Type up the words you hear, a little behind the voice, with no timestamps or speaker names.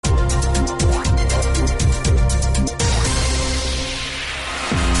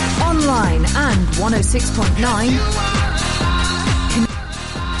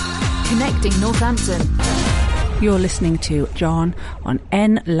106.9. Connecting Northampton. You're listening to John on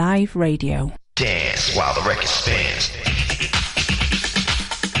N Live Radio. Dance while the record spins.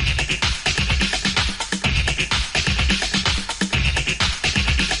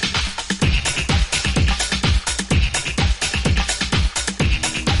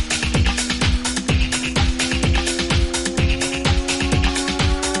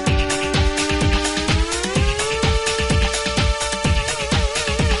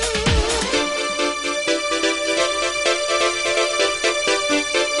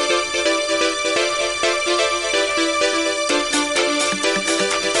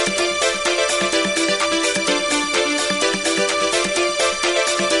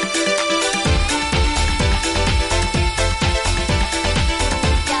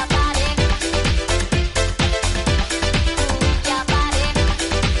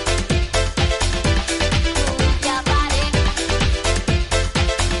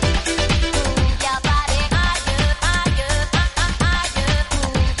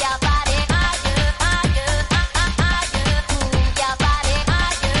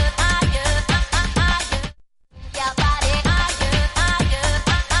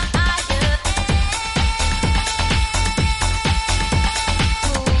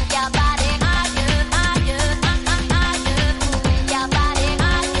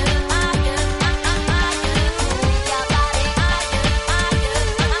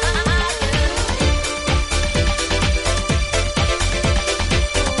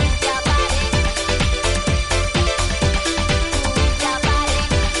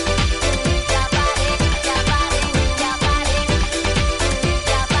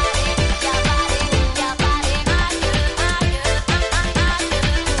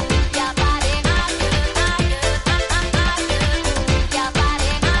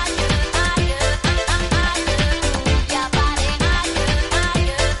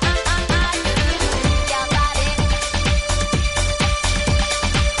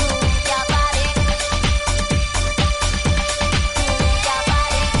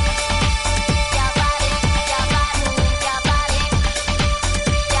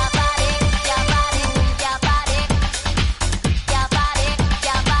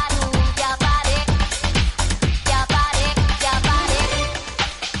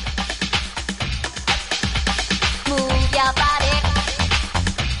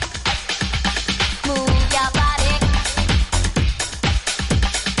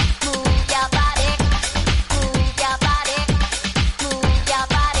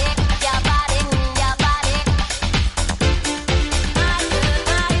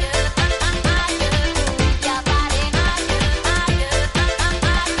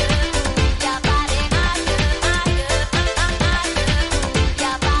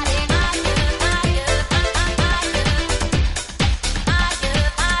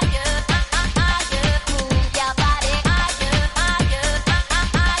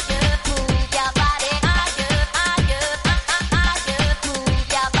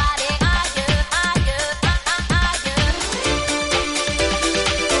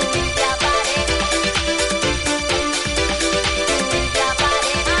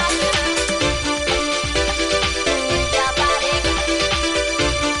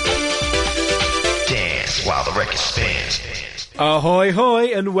 Ahoy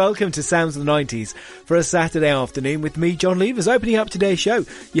hoy and welcome to Sounds of the 90s for a Saturday afternoon with me, John Levers, opening up today's show.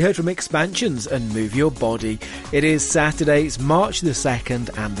 You heard from Expansions and Move Your Body. It is Saturday, it's March the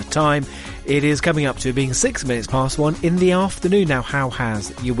 2nd and the time it is coming up to being 6 minutes past 1 in the afternoon. Now, how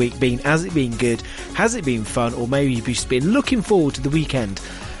has your week been? Has it been good? Has it been fun? Or maybe you've just been looking forward to the weekend?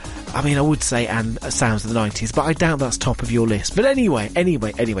 I mean, I would say and Sounds of the 90s, but I doubt that's top of your list. But anyway,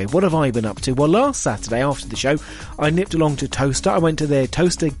 what have I been up to? Well, last Saturday after the show, I nipped along to Toaster. I went to their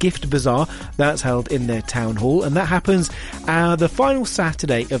Toaster Gift Bazaar. That's held in their town hall, and that happens the final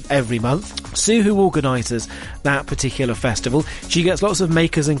Saturday of every month. Sue, who organises that particular festival, she gets lots of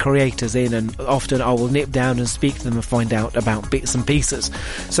makers and creators in, and often I will nip down and speak to them and find out about bits and pieces.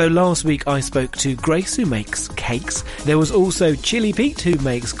 So last week I spoke to Grace, who makes cakes. There was also Chili Pete, who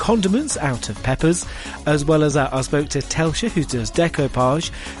makes condiments out of peppers, as well as that I spoke to Telsha, who does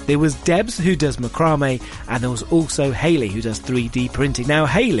decoupage. There was Debs, who does macrame, and there was also Hayley, who does 3D printing. Now,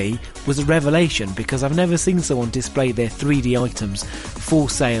 Hayley was a revelation because I've never seen someone display their 3D items for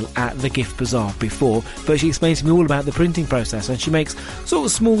sale at the gift bazaar before, but she explained to me all about the printing process, and she makes sort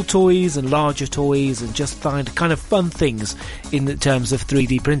of small toys and larger toys and just find kind of fun things in terms of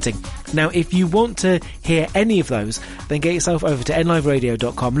 3D printing. Now, if you want to hear any of those, then get yourself over to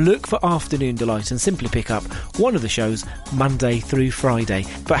nliveradio.com, look for Afternoon Delight and simply pick up one of the shows Monday through Friday.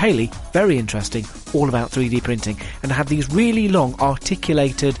 But Hayley, very interesting, all about 3D printing, and had these really long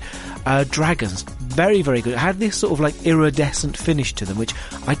articulated dragons. Very, very good. It had this sort of like iridescent finish to them, which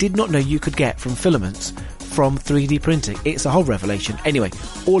I did not know you could get from filaments from 3D printing. It's a whole revelation. Anyway,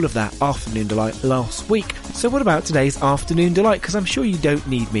 all of that Afternoon Delight last week. So what about today's Afternoon Delight? Because I'm sure you don't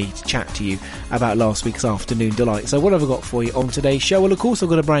need me to chat to you about last week's Afternoon Delight. So what have I got for you on today's show? Well, of course, I've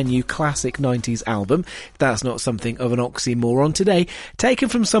got a brand new classic 90s album. That's not something of an oxymoron today. Taken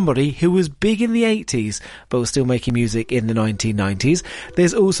from somebody who was big in the 80s, but was still making music in the 1990s.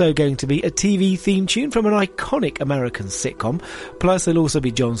 There's also going to be a TV theme tune from an iconic American sitcom. Plus, there'll also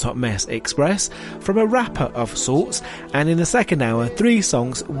be John's Hot Mess Express from a rapper of sorts. And in the second hour, 3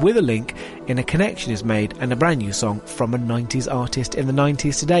 songs with a link in A Connection is Made, and a brand new song from a 90s artist in the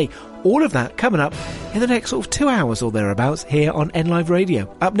 90s today. All of that coming up in the next sort of 2 hours or thereabouts here on NLive Radio.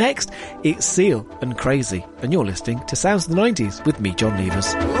 Up next, it's Seal and Crazy, and you're listening to Sounds of the 90s with me, John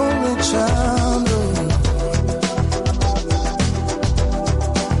Levers.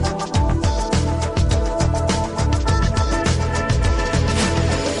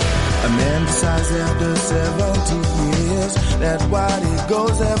 Decides after 70 years that what he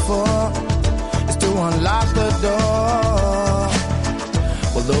goes there for is to unlock the door.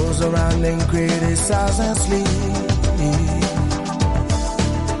 Well, those around him criticize and sleep.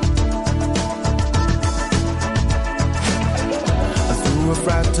 Through a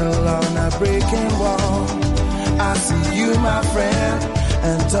fractal on a breaking wall, I see you, my friend,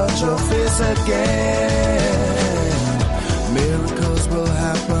 and touch your face again. Miracles will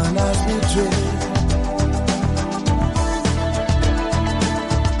happen as we dream.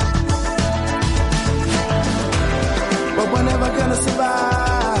 But we're never gonna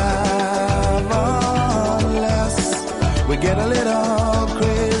survive unless we get a little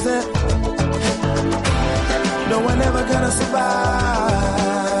crazy. No, we're never gonna survive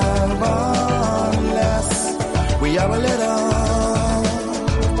unless we are a little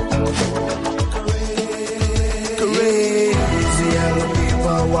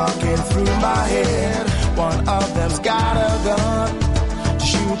walking through my head. One of them's got a gun to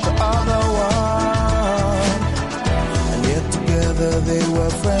shoot the other one, and yet together they were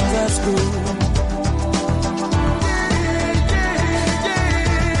friends at school.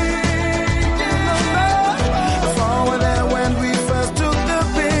 If all were there when we first took the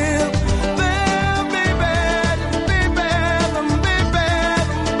pill, then baby,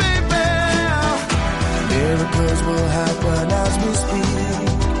 miracles will happen as we speak.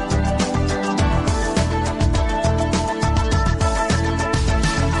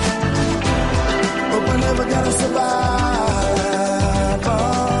 Never gonna survive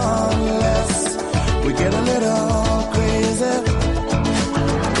unless we get a little crazy.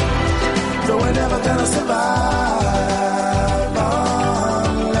 So we're never gonna survive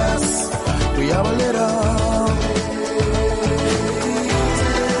unless we are a little.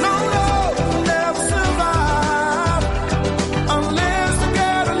 No, we'll never survive unless we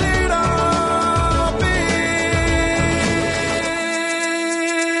get a little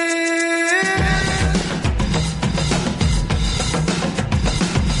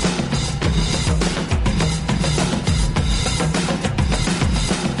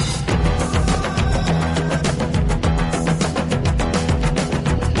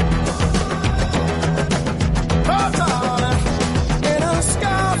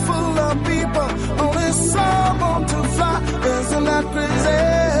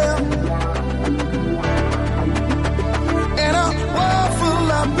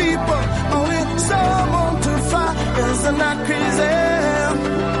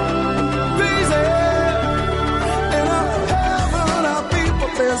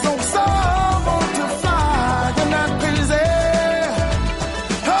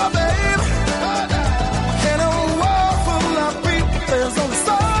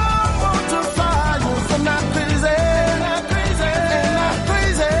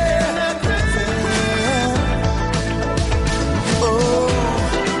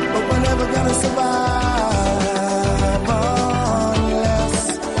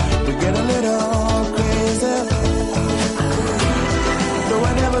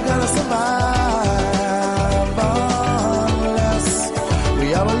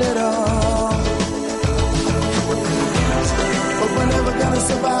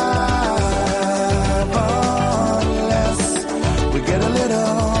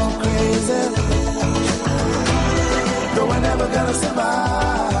gonna survive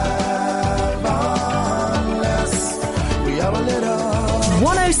unless we are a little.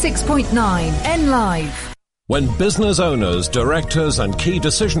 106.9 NLive. When business owners, directors and key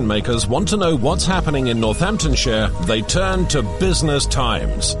decision makers want to know what's happening in Northamptonshire, they turn to Business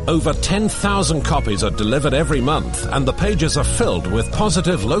Times. Over 10,000 copies are delivered every month, and the pages are filled with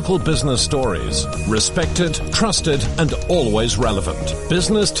positive local business stories. Respected, trusted and always relevant.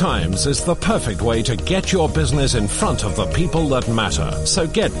 Business Times is the perfect way to get your business in front of the people that matter. So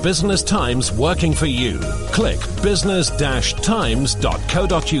get Business Times working for you. Click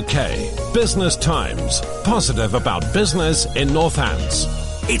business-times.co.uk. Business Times. Positive about business in Northants.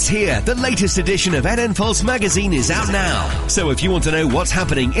 It's here. The latest edition of NN Pulse magazine is out now. So if you want to know what's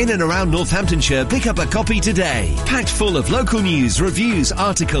happening in and around Northamptonshire, pick up a copy today. Packed full of local news, reviews,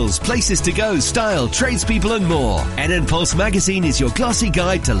 articles, places to go, style, tradespeople and more. NN Pulse magazine is your glossy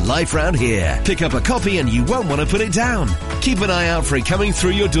guide to life round here. Pick up a copy and you won't want to put it down. Keep an eye out for it coming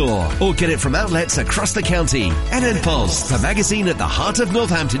through your door or get it from outlets across the county. NN Pulse, the magazine at the heart of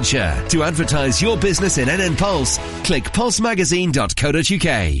Northamptonshire. To advertise your business in NN Pulse, click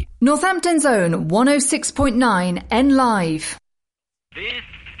pulsemagazine.co.uk. Northampton's own 106.9 N Live. This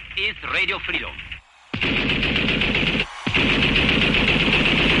is Radio Freedom.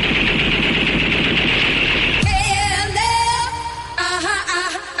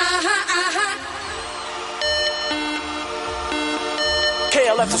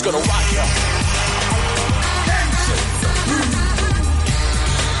 KLF is gonna rock ya.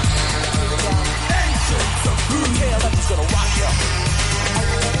 KLF is gonna rock ya.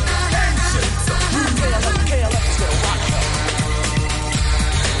 KLF is gonna rock ya.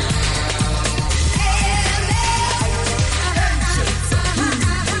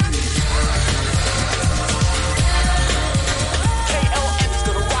 KLF is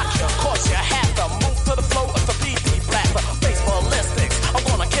gonna rock ya. Cause you have to move to the flow of the BT blaster. Face ballistics. I'm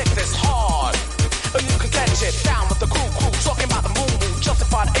gonna kick this hard. And you can catch it down with the crew. Talking about the moon.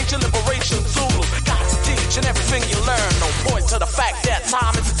 Justified ancient liberation. Zulu. Got to teach and everything you learn. No point to the fact that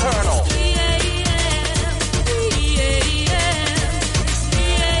time is eternal.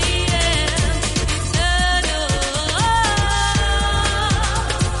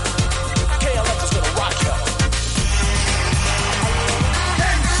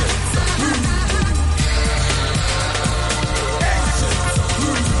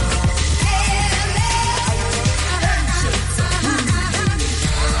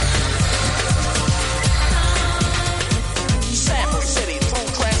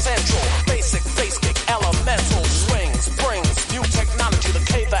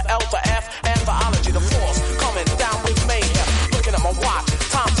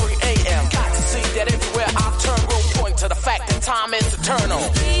 Time is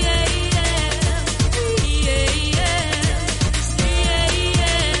eternal.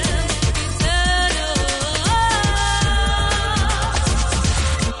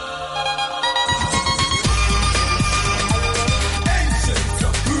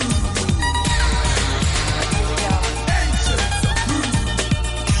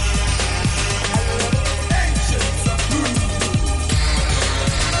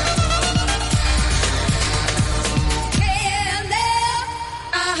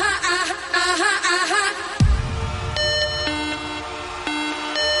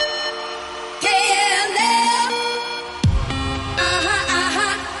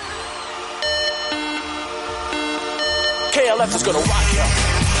 KLF is gonna rock ya.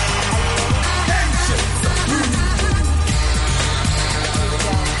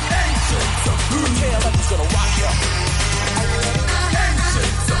 KLF is gonna rock ya. KLF is gonna rock ya.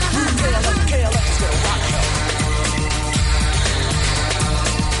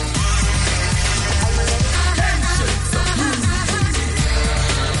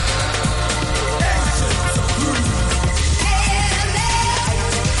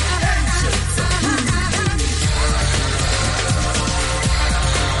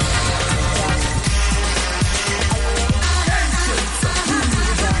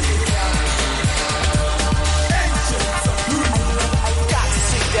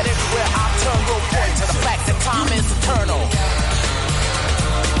 Time is eternal.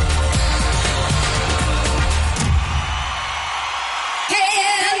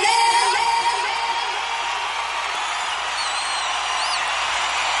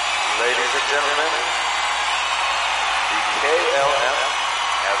 Ladies and gentlemen, the KLF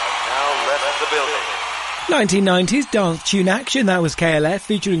has now left the building. 1990s dance tune action, that was KLF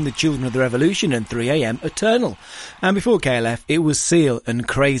featuring the Children of the Revolution and 3am Eternal. And before KLF, it was Seal and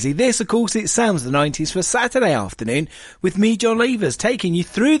Crazy. This, of course, it sounds the 90s for Saturday afternoon with me, John Levers, taking you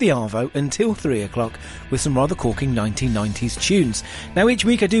through the Arvo until 3 o'clock with some rather corking 1990s tunes. Now, each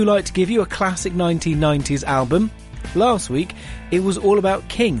week I do like to give you a classic 1990s album Last week, it was all about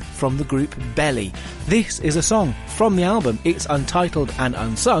King from the group Belly. This is a song from the album. It's untitled and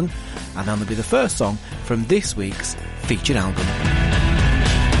unsung, and that'll be the first song from this week's featured album.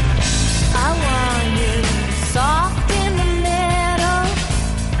 I want you soft in the middle.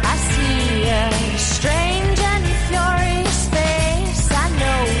 I see a strange and furious face. I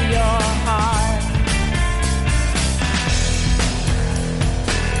know your heart.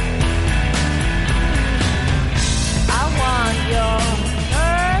 I want your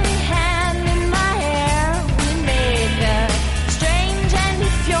early hand in my hair. We made a strange and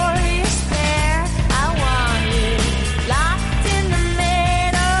furious pair. I want you locked in the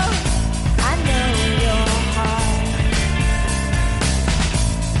middle. I know your heart.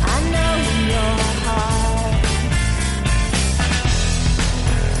 I know your heart.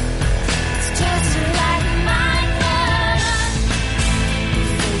 It's just like my love.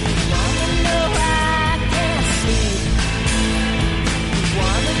 You wanna know why I can't sleep. You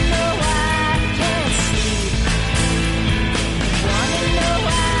wanna know why I can't sleep. You wanna know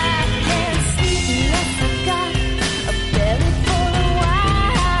why I can't sleep unless I got a belly full of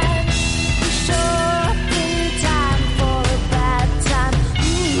wine. You show up in time for a bad time.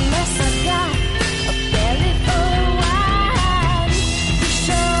 Unless I got a belly full of wine. You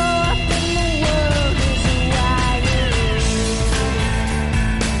show up and the world is wide.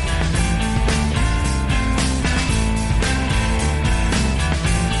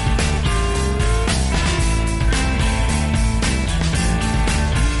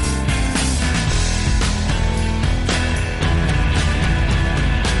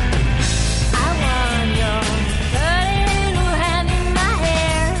 I want your dirty little hand in my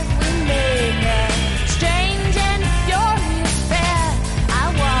hair. We make a strange and furious pair. I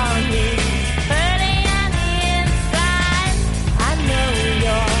want you hurting on the inside. I know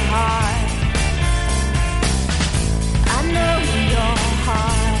your heart. I know your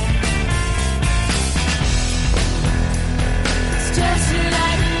heart. It's just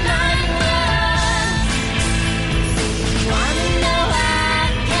like night love. You wanna know why I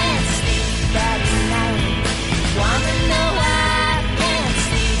can't sleep that night. Wanna know why I can't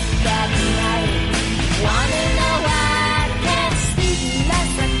sleep that night. Wanna know why I can't sleep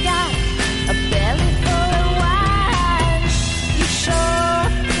unless I got a belly full of wine. You show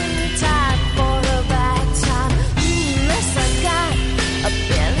up in time for a bad time. Unless I got a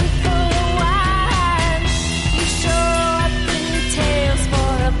belly full of wine. You show up in tales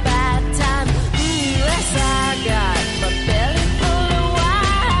for a bad time. Unless I got my belly full of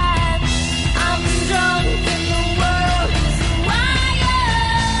wine. I'm drunk and the world is heaven in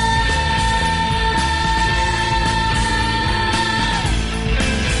your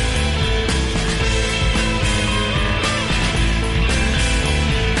hand.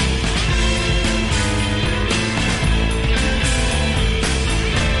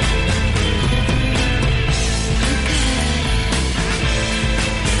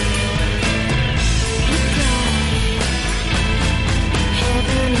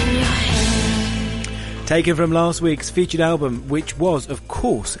 Taken from last week's featured album, which was, of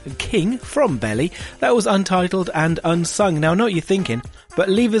course, King from Belly. That was untitled and unsung. Now, I know what you're thinking, but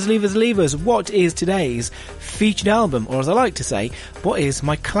leavers, what is today's featured album? Or as I like to say, what is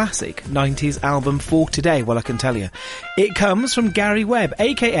my classic 90s album for today? Well, I can tell you. It comes from Gary Webb,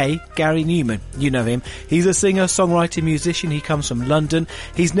 aka Gary Newman. You know him. He's a singer, songwriter, musician. He comes from London.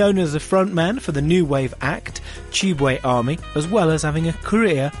 He's known as a frontman for the new wave act, Tubeway Army, as well as having a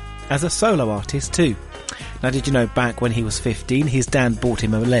career as a solo artist too. Now, did you know back when he was 15, his dad bought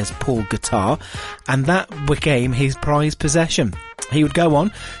him a Les Paul guitar, and that became his prized possession. He would go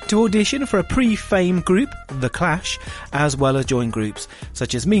on to audition for a pre-fame group, The Clash, as well as join groups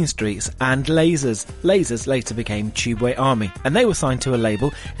such as Mean Streets and Lasers. Lasers later became Tubeway Army, and they were signed to a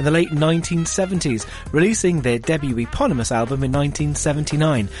label in the late 1970s, releasing their debut eponymous album in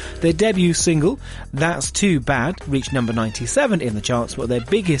 1979. Their debut single, That's Too Bad, reached number 97 in the charts, but their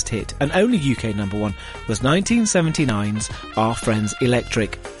biggest hit, and only UK number one, was 1979's Our Friends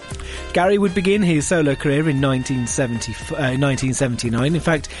Electric. Gary would begin his solo career in 1979. In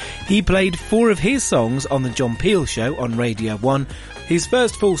fact, he played 4 of his songs on the John Peel Show on Radio 1. His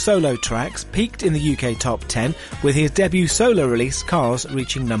first full solo tracks peaked in the UK top 10, with his debut solo release, Cars,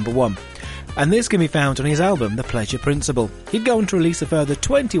 reaching number 1. And this can be found on his album, The Pleasure Principle. He'd go on to release a further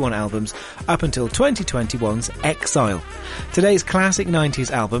 21 albums up until 2021's Exile. Today's classic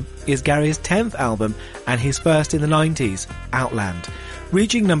 90s album is Gary's 10th album and his first in the 90s, Outland.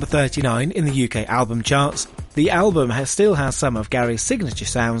 Reaching number 39 in the UK album charts, The album still has some of Gary's signature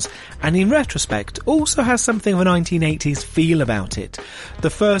sounds, and in retrospect also has something of a 1980s feel about it. The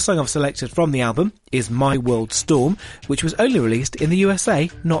first song I've selected from the album is My World Storm, which was only released in the USA,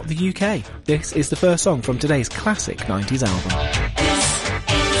 not the UK. This is the first song from today's classic 90s album.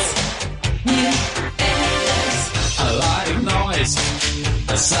 I like noise,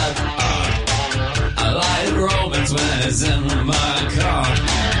 I said I like romance when it's in my car.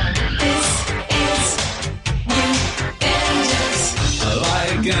 I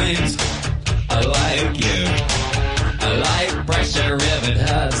like games, I like you, I like pressure if it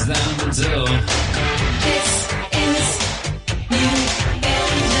hurts them too. This is new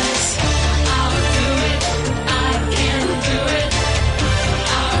endless. I'll do it, I can do it.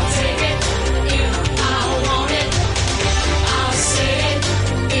 I'll take it if I want it. I'll say it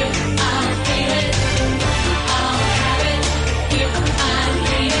if I feel it. I'll have it if I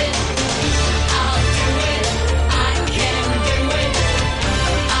need it. I'll do it, I can do it.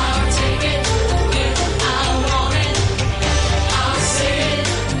 I'll take it if I want it. I'll say it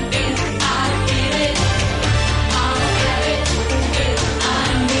if I feel it. I'll have it if I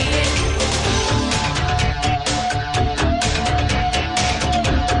need it.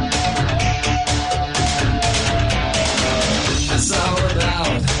 It's all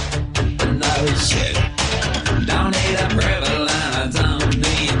about no shit. Don't need approval and I don't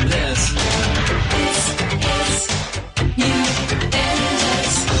need this. This is new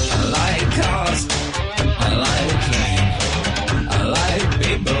endless. I like cars, I like planes, I like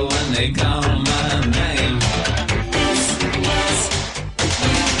people when they call my name. This is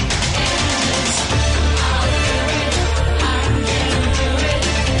new endless. I'll do it, I can do it.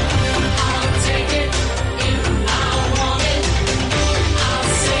 I'll take it if I want it. I'll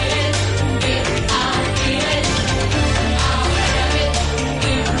say it if I feel it. I'll have it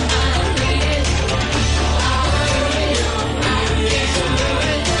if I need it. I'll do it, I can do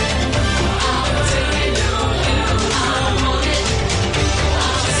it. I'll take it if I want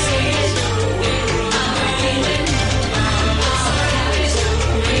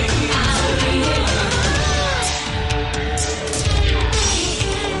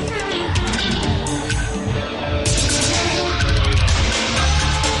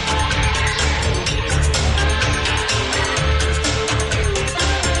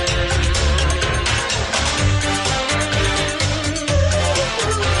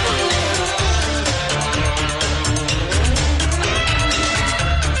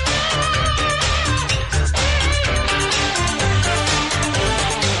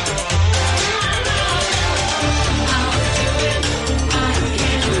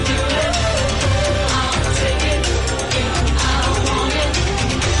it.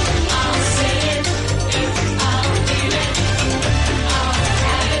 I'll say it if I feel it. I'll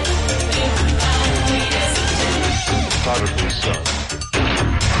have it if Prodigal son.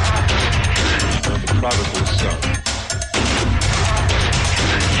 The prodigal son.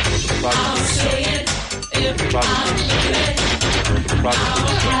 The prodigal son. The prodigal son. The prodigal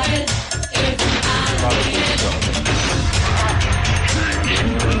son. The prodigal son.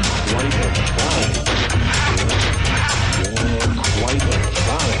 You're quite a find. You're quite a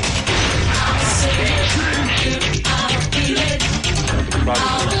find. The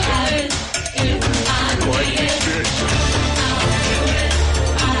prodigal son. Quite experience.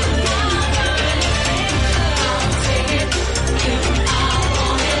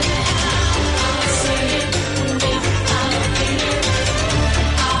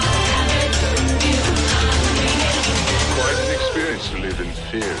 Quite an experience to live in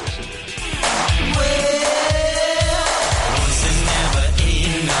fear, isn't it? once and never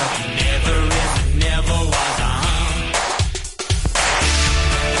enough, never is, never was.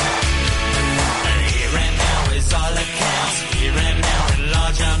 Here and now is all that counts. Here and now in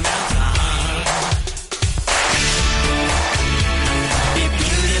large amounts. Be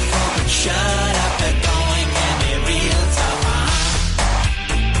beautiful, but shut up. They're going and be real tough.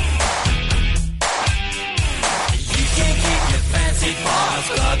 You can keep your fancy bars,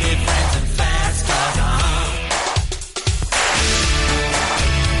 clubby friends and fast cars.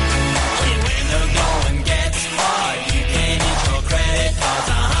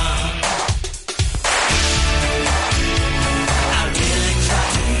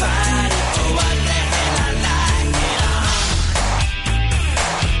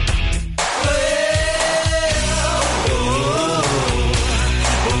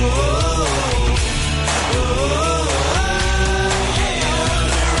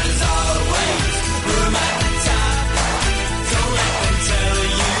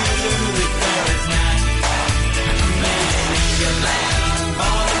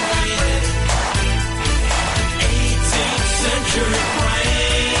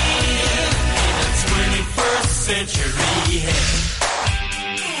 century head.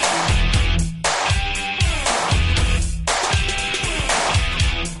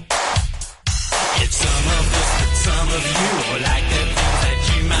 It's some of us, but some of you are like the things that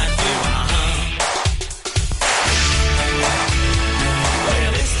you might do,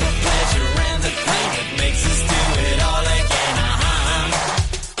 Well, it's the pleasure and the pain that makes us do it all again,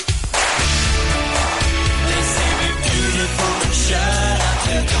 They say we're beautiful, shut up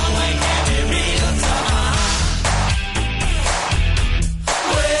till dawn, we can't be real time,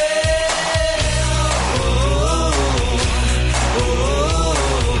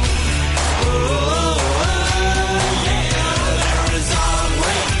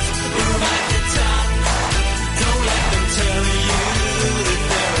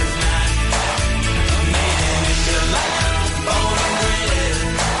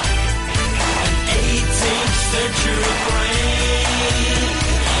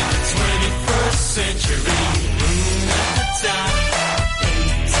 century, room at the top.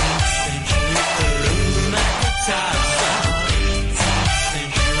 18th century, room at the top. 18th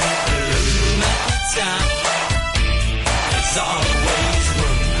century, room at the top. There's always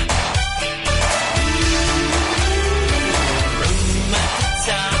room. Room at the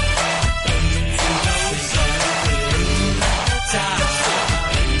top. 18th century, room at the top.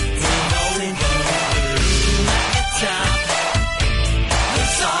 18th century, room at the top.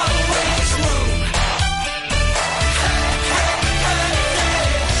 There's always room.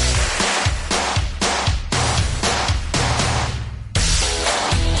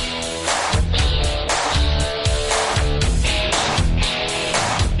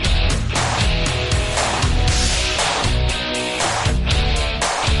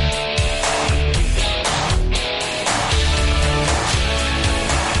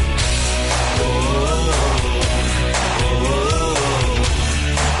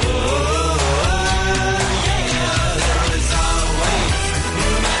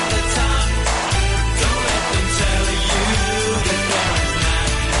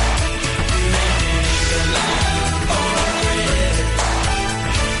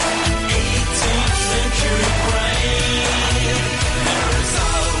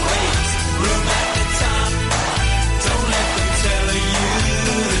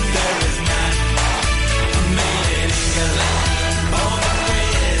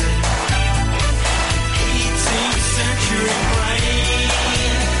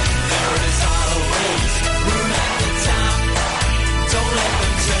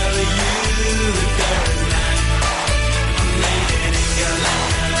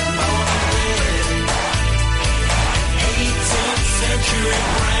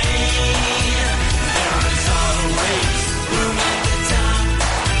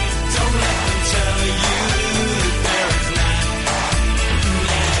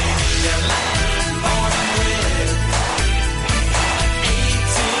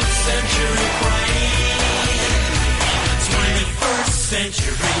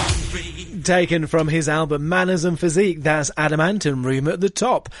 Taken from his album Manners and Physique, that's Adamantium, Room at the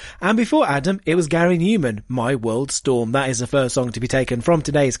Top. And before Adam, it was Gary Newman, My World Storm. That is the first song to be taken from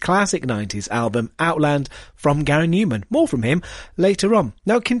today's classic 90s album, Outland, from Gary Newman. More from him later on.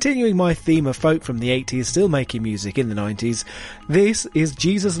 Now, continuing my theme of folk from the 80s, still making music in the 90s, this is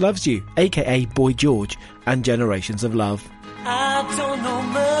Jesus Loves You, aka Boy George, and Generations of Love. I don't know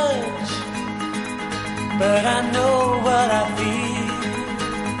much, but I know what I feel.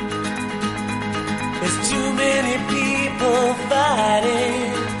 There's too many people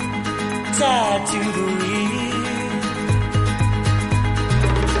fighting, tied to the wheel.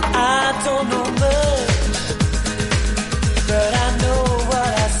 I don't know much, but I know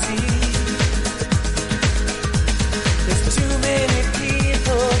what I see. There's too many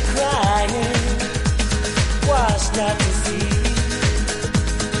people crying, washed out to sea.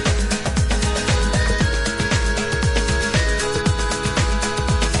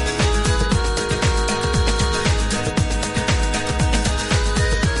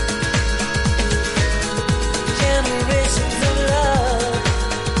 Generations of love.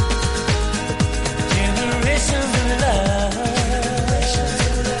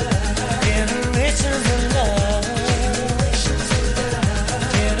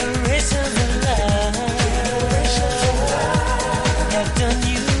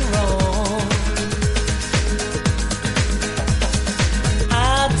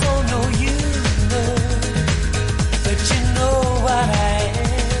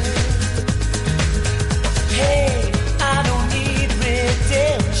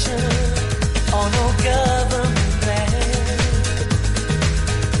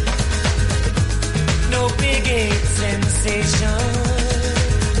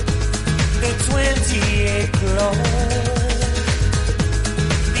 know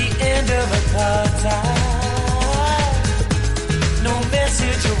the end of apartheid, no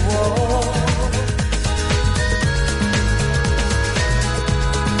message of war.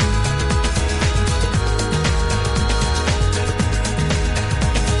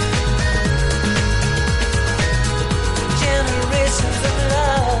 Generations of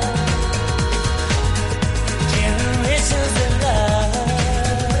love, generations of love,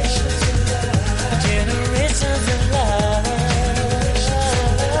 generations of love,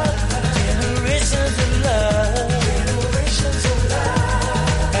 generations of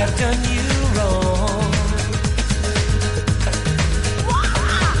love have done you wrong.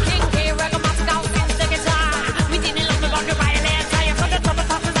 King K, reggae, master, gout, and the guitar. We didn't love the rock, the violin, tire for the trouble,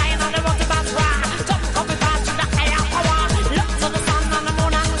 tough as iron on the road to Basra. Top copy pass to the higher power. Look to the sun and the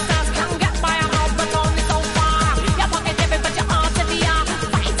moon and the stars. Can't get by a house, but only so far. Your pocket heavy, but your heart heavy.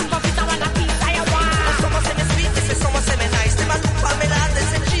 Fighting for peace, I want a peace, I want. Someone say me sweet, this is someone say me nice. Them a look for me lad, they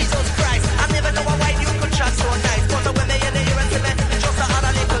say Jesus Christ. I never know why you could chat so nice. But when me hear the ear and say me, just a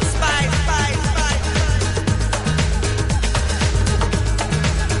other little spice, spice, spice.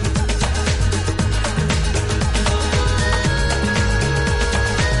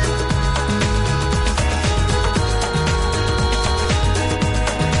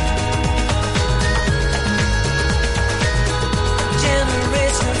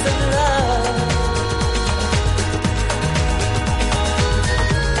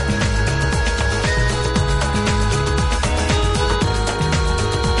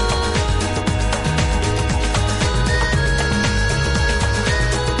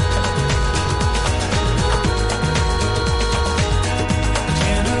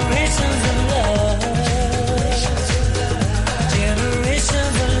 Generations of love,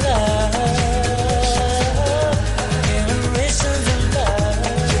 generations of love, generations of love,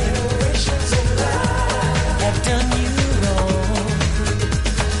 generations of love have done you wrong.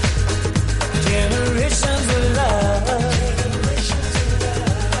 Generations of love,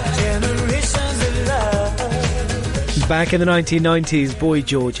 generations of love. Back in the 1990s, Boy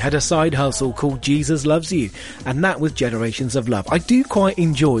George had a side hustle called Jesus Loves You, and that was Generations of Love. I do quite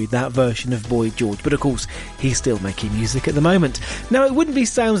enjoy that version of Boy George, but of course, he's still making music at the moment. Now, it wouldn't be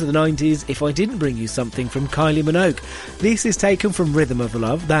Sounds of the 90s if I didn't bring you something from Kylie Minogue. This is taken from Rhythm of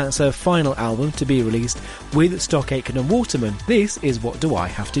Love. That's her final album to be released with Stock Aitken and Waterman. This is What Do I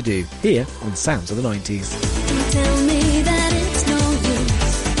Have to Do, here on Sounds of the 90s. Tell me that it's no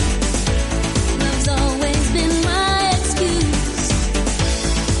use. Love's always been my excuse.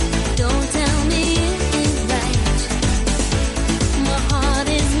 Don't tell me it ain't right. My heart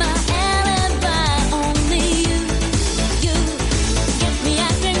is my alibi. Only you get me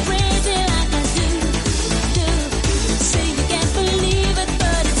acting crazy like I do. Say you can't believe it,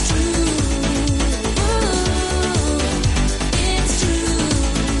 but it's true. It's true.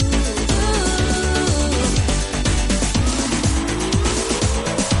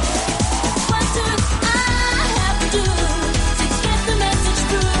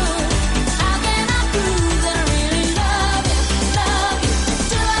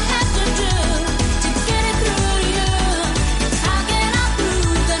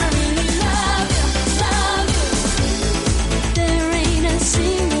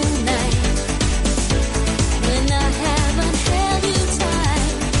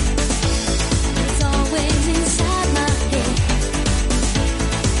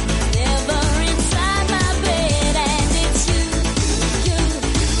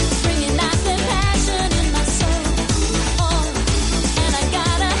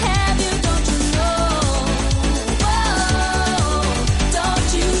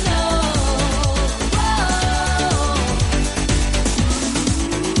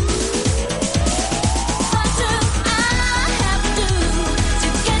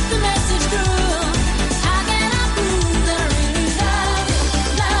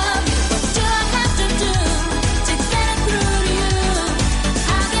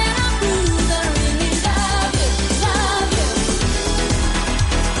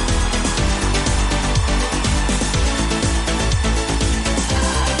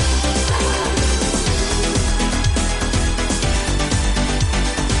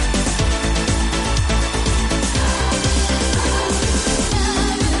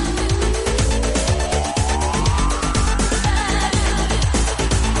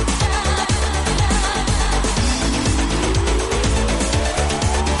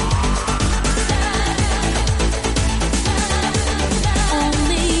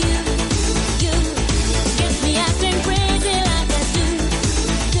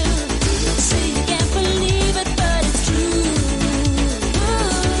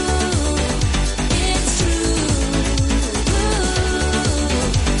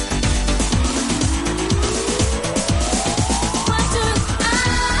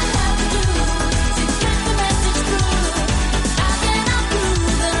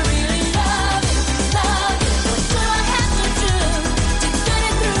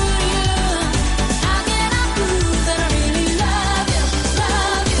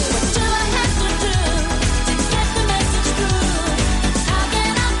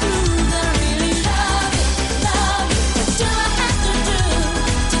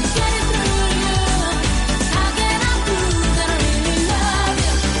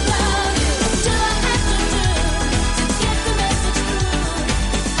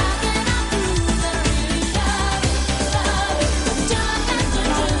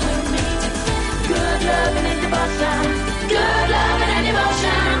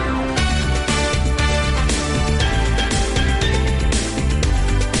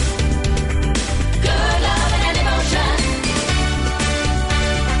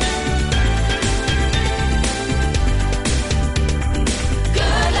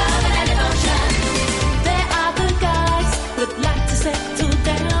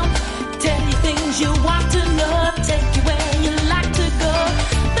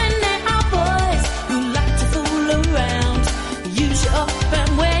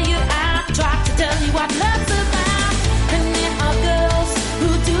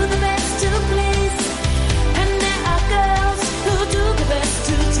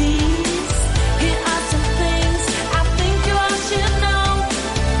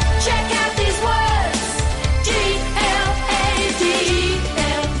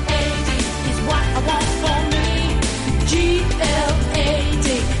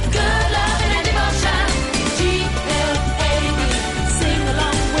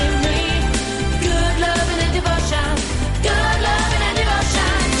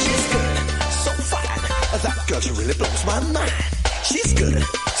 girl, she really blows my mind. She's good,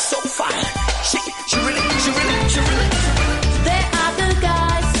 so fine. She really. There are the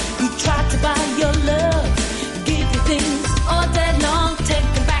guys who try to buy your love, give you things all day long,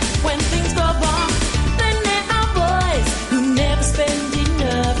 take them back when things go wrong. Then there are boys who never spend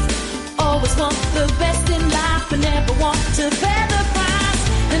enough, always want the best in life but never want to pay the price.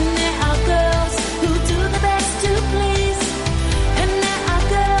 And there are girls who do the best to please, and there are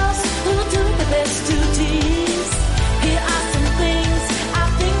girls who do the best to tease. Here are some things I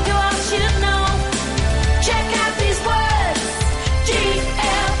think you all should know. Check out these words.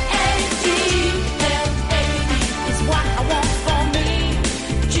 G-L-A-D. L-A-D is what I want for me.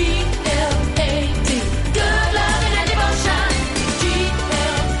 G-L-A-D. Good loving and devotion.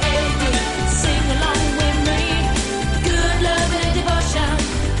 G-L-A-D. Sing along with me. Good loving and devotion.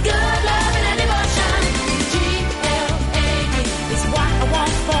 Good loving and devotion. G-L-A-D is what I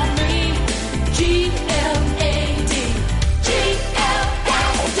want for me. G-L-A-D.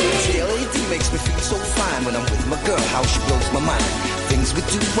 G-L-A-D. G-L-A-D makes me feel so fine when I'm with my girl, how she blows my mind. Things we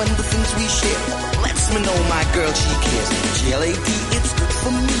do and the things we share lets me know my girl, she cares. G-L-A-D, it's good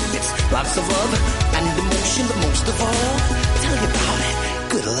for me. It's lots of love and emotion, but most of all, tell you about it.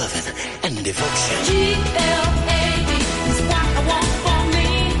 Good loving and devotion. G-L-A-D is what I want for me.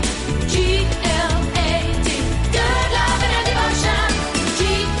 G-L-A-D. Good loving and devotion.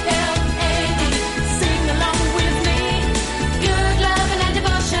 G-L-A-D. Sing along with me. Good loving and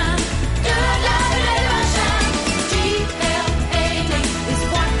devotion. Good loving and devotion. G-L-A-D is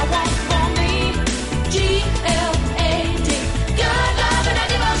what I want for me. G-L-A-D. Good loving and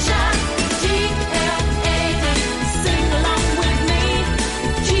devotion. G-L-A-D. Sing along with me.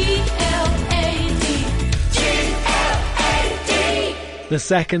 G-L-A-D. G-L-A-D. The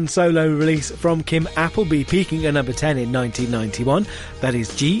second solo release from Kim Appleby, peaking at number 10 in 1991. That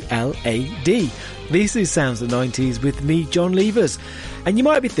is G-L-A-D. This is Sounds of the 90s with me, John Levers. And you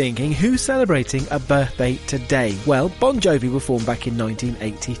might be thinking, who's celebrating a birthday today? Well, Bon Jovi were formed back in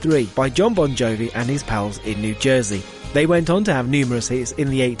 1983 by John Bon Jovi and his pals in New Jersey. They went on to have numerous hits in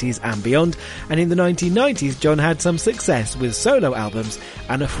the 80s and beyond, and in the 1990s John had some success with solo albums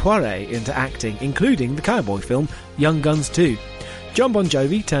and a foray into acting, including the cowboy film Young Guns 2. John Bon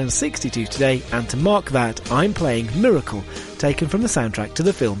Jovi turns 62 today, and to mark that, I'm playing Miracle, taken from the soundtrack to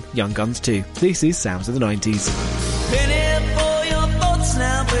the film Young Guns 2. This is Sounds of the 90s. Penny for your thoughts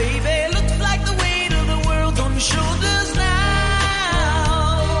now, baby. Looks like the weight of the world's on your shoulders now.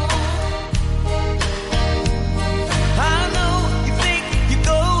 I know you think you're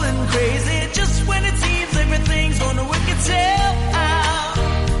going crazy just when it seems everything's gonna work itself out.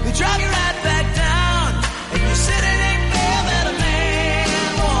 They drop you right back down, and you said it ain't fair that a man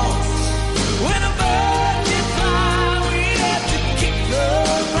wants. When a bird can fly, we have to kick the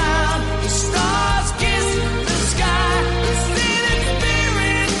ground. The stars kiss the sky, the city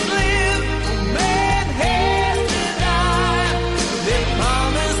spirits live. A man has to die. They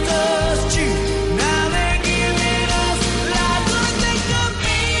promised us truth, now they're giving us lies. Gonna take a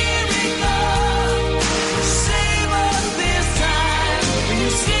miracle, save us this time. And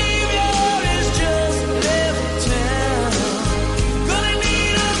your savior is just left town. Gonna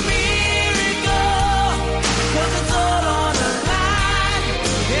need a miracle, 'cause it's all on the line.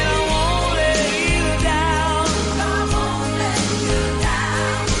 And I won't let you down. I won't let you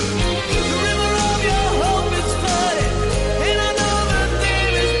down. The river of your hope is flooded, and I know the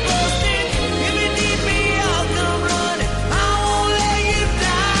dam is busted. If you need me, I'll come running. I won't let you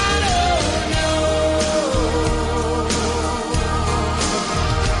down, oh no.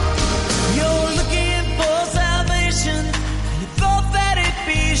 You're looking for salvation, and you thought that it'd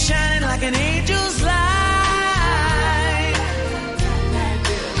be shining like an angel's light.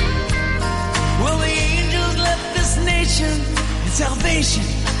 Well, the angels left this nation, and salvation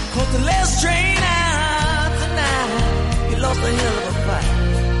caught the last train out tonight. You lost a hell of a fight.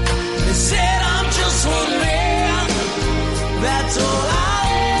 They said I'm just one man, that's all I'll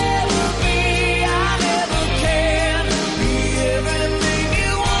ever be. I never can be everything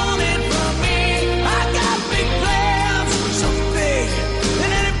you wanted from me. I got big plans, so big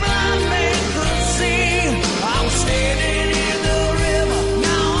that any blind man could see. I was standing in the river,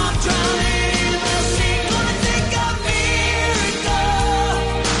 now I'm drowning in the sea. Gonna take a miracle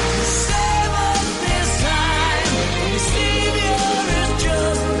to save us this time. Your savior is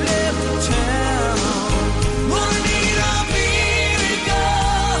just left town.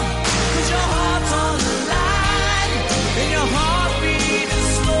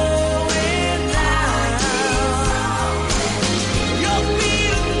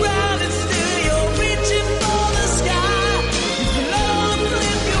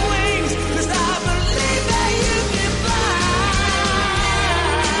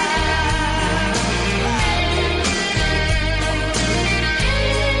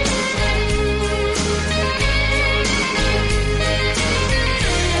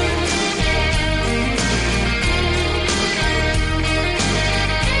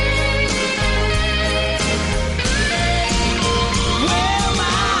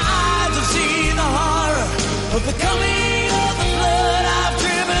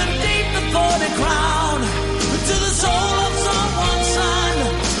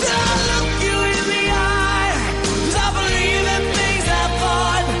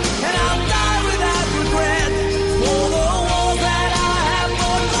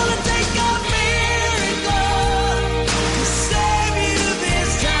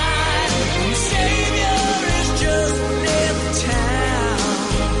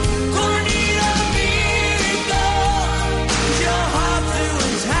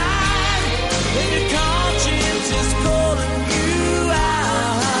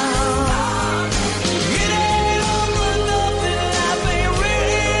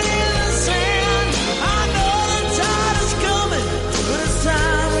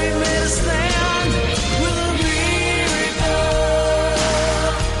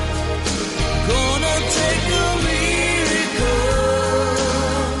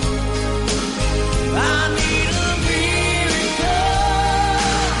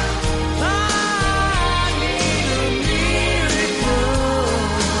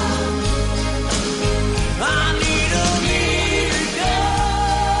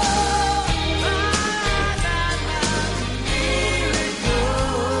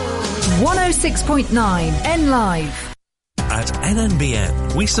 106.9 N Live. At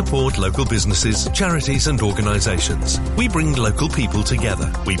NNBN, we support local businesses, charities and organisations. We bring local people together.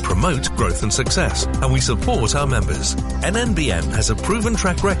 We promote growth and success, and we support our members. NNBN has a proven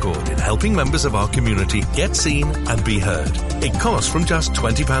track record in helping members of our community get seen and be heard. It costs from just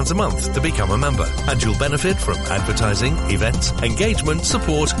 £20 a month to become a member, and you'll benefit from advertising, events, engagement,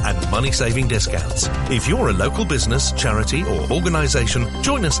 support and money-saving discounts. If you're a local business, charity or organisation,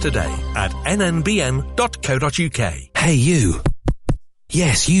 join us today at nnbn.co.uk. Hey you.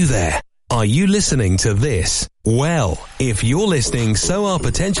 Yes, you there. Are you listening to this? Well, if you're listening, so are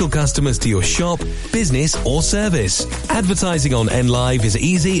potential customers to your shop, business or service. Advertising on NLive is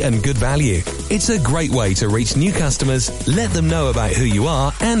easy and good value. It's a great way to reach new customers, let them know about who you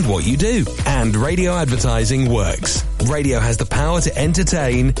are and what you do. And radio advertising works. Radio has the power to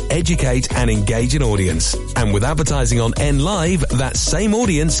entertain, educate and engage an audience. And with advertising on NLive, that same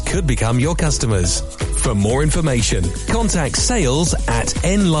audience could become your customers. For more information, contact sales at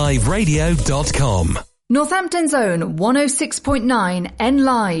nliveradio.com. Northampton's own 106.9 N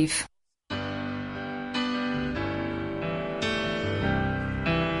Live.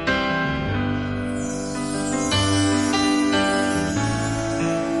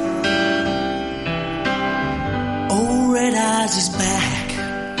 Oh, Red Eyes is back,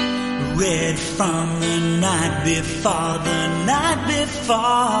 red from the night before,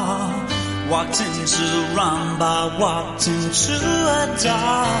 walked into the rumba, walked into a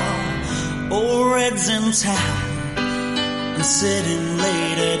door. Old Red's in town and sitting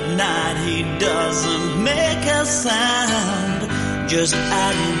late at night. He doesn't make a sound, just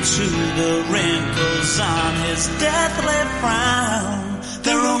adding to the wrinkles on his deathly frown.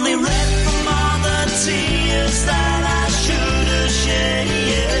 They're only red from all the tears that I should have shed.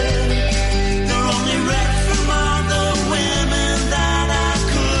 They're only red from all the women that I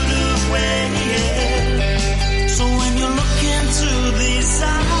could have waited. So when you look into these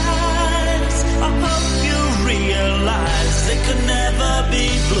eyes, I hope you realize they could never be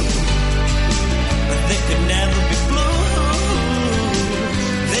blue. They could never be blue.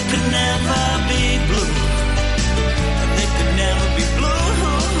 They could never be blue. They could never be blue.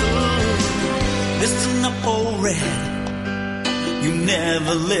 Listen up, old Red. You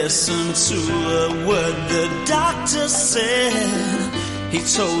never listened to a word the doctor said. He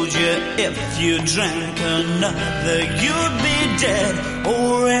told you if you drank another, you'd be dead.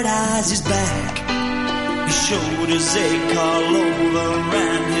 Old Red Eyes is back. His shoulders ache all over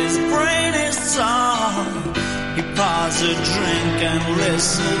and his brain is sore. He pours a drink and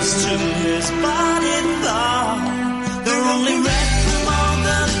listens to his body thought. They're only red from all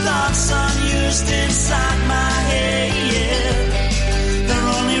the thoughts unused inside my head. They're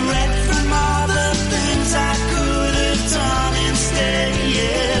only red from all the things I could have done instead.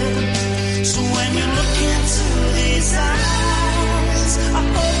 So when you look into these eyes, I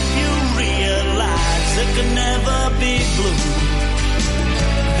hope you realize they could never be blue.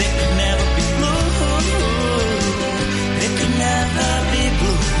 They could never be blue. They could never be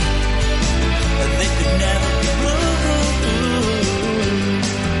blue. They could never be blue.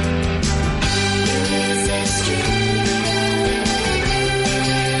 Is this true?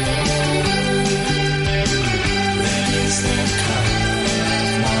 That is the color of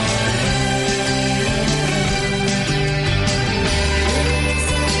my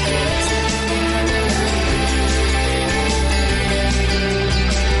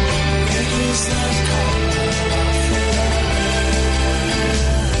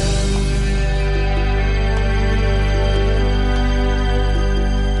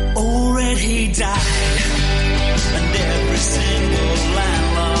he died, and every single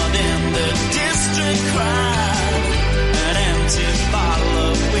landlord in the district cried. An empty bottle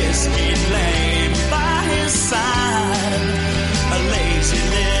of whiskey laying by his side, a lazy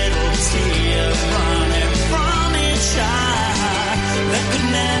little tear running from each eye. That could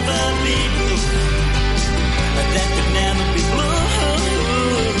never be blue. That could never be blue.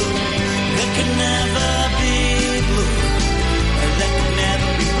 That could never be blue. That could never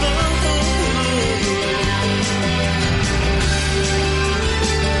be blue.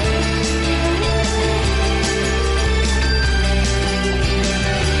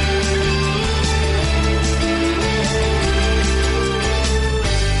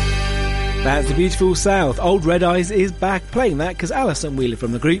 That's the beautiful South. Old Red Eyes is back playing that because Alison Wheeler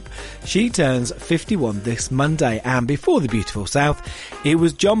from the group, she turns 51 this Monday. And before the beautiful South, it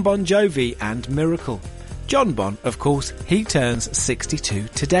was John Bon Jovi and Miracle. John Bon, of course, he turns 62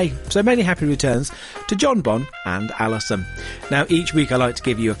 today. So many happy returns to John Bon and Alison. Now, each week I like to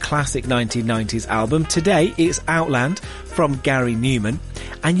give you a classic 1990s album. Today it's Outland from Gary Newman.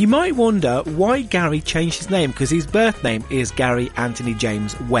 And you might wonder why Gary changed his name, because his birth name is Gary Anthony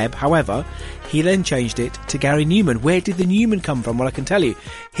James Webb. However, he then changed it to Gary Newman. Where did the Newman come from? Well, I can tell you.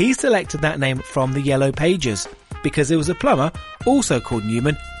 He selected that name from the Yellow Pages, because there was a plumber also called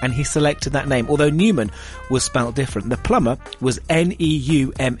Newman, and he selected that name, although Newman was spelt different. The plumber was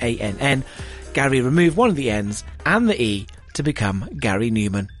Neumann. Gary removed one of the N's and the E to become Gary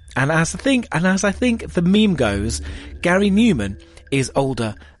Newman. And as I think the meme goes, Gary Newman is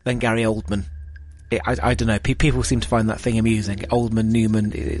older than Gary Oldman. I don't know, people seem to find that thing amusing. Oldman,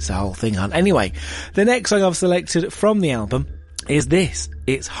 Newman, it's a whole thing, hon. Anyway, the next song I've selected from the album is this.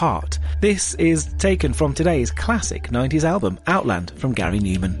 It's Heart. This is taken from today's classic 90s album, Outland, from Gary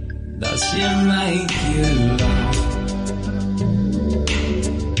Newman. Does she make you laugh?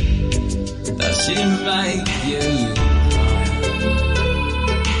 Does she make you cry?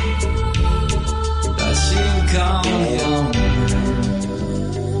 Does she call your name?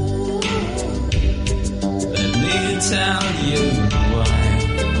 Let me tell you why.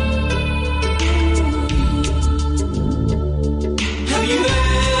 Have you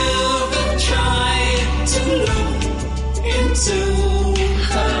ever tried to look into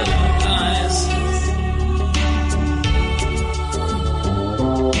her eyes?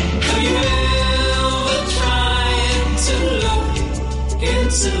 Have you ever tried to look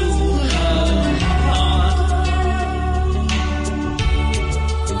into her heart?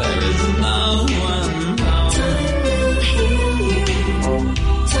 There is no one home.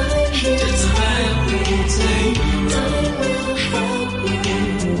 Just an empty room.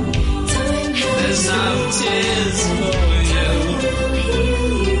 There's no tears for you.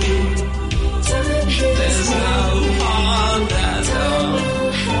 There's no heart at all.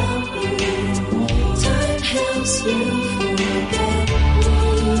 Time helps you forget me.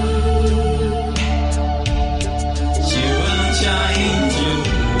 She will change your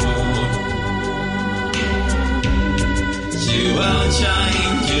world. She will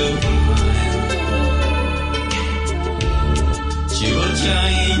change your mind. She will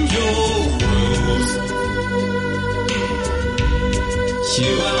change your rules. She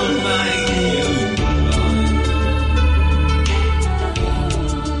will make you blind.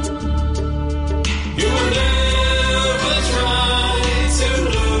 You will never try to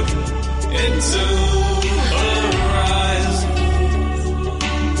look into her eyes.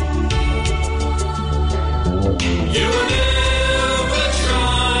 You will never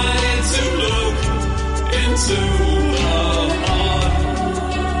try to look into her heart.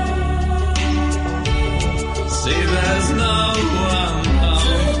 See, there's no one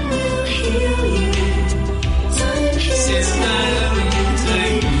home. It's an empty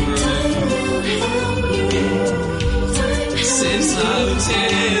room. Since no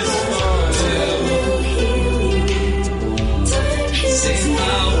tears for you. Since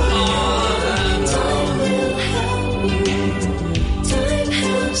no heart at all. Time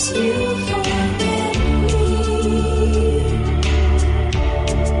helps you forget me.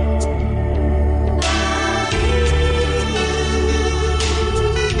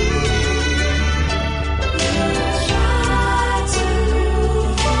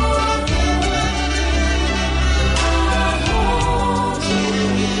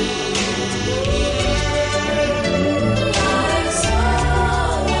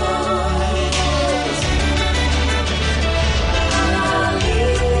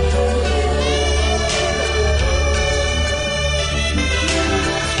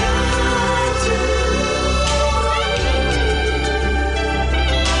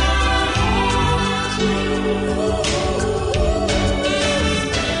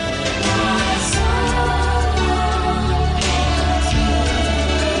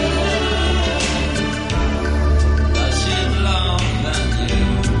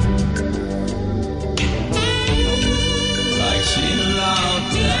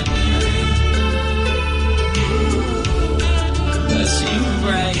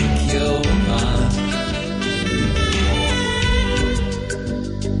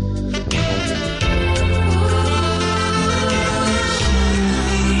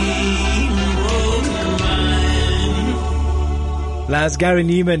 That's Gary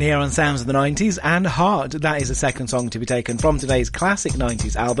Newman here on Sounds of the 90s, and Heart. That is the second song to be taken from today's classic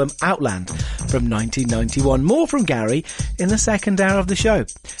 90s album, Outland, from 1991. More from Gary in the second hour of the show.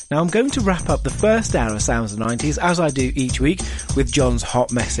 Now, I'm going to wrap up the first hour of Sounds of the 90s, as I do each week, with John's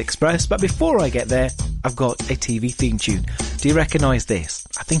Hot Mess Express. But before I get there, I've got a TV theme tune. Do you recognise this?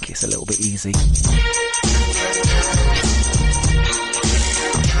 I think it's a little bit easy.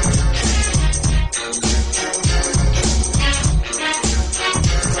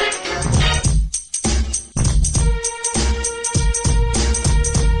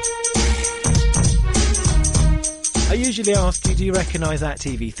 usually ask you, do you recognise that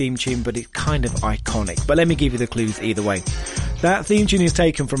TV theme tune? But it's kind of iconic. But let me give you the clues either way. That theme tune is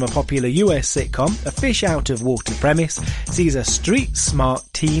taken from a popular US sitcom. A fish out of water premise sees a street-smart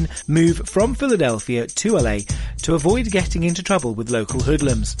teen move from Philadelphia to LA to avoid getting into trouble with local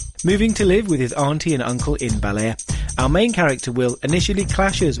hoodlums. Moving to live with his auntie and uncle in Bel Air, our main character Will initially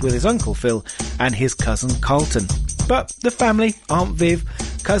clashes with his uncle Phil and his cousin Carlton. But the family, Aunt Viv,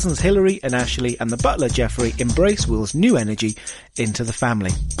 cousins Hilary and Ashley and the butler Jeffrey embrace Will's new energy into the family.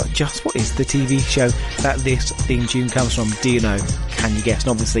 But just what is the TV show that this theme tune comes from? Do you know? Can you guess?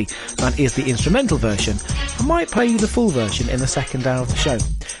 And obviously that is the instrumental version. I might play you the full version in the second hour of the show.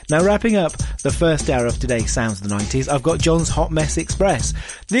 Now, wrapping up the first hour of today's Sounds of the 90s, I've got John's Hot Mess Express.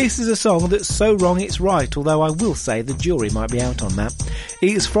 This is a song that's so wrong it's right, although I will say the jury might be out on that.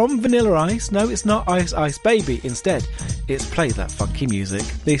 It's from Vanilla Ice. No, it's not Ice Ice Baby. Instead, it's Play That Funky Music.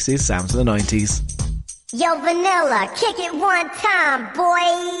 This is Sounds of the 90s. Yo, Vanilla, kick it one time, boy.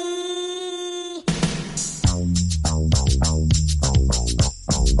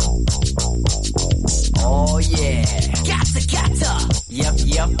 Oh yeah, gotta. Yep.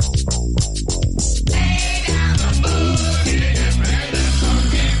 Lay down the boogie and rhythm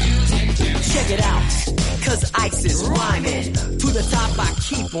funky music. Check it out, cause ice is rhyming. To the top I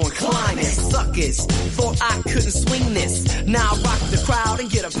keep on climbing. Suckers thought I couldn't swing this. Now I rock the crowd and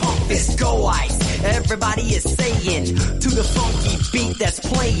get a pump fist. Go ice, everybody is saying. To the funky beat that's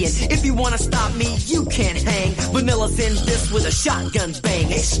playing. If you wanna stop me, you can't hang. Vanilla's in this with a shotgun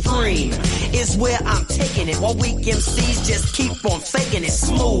bang. Extreme is where I'm taking it, while weak MCs just keep on faking it.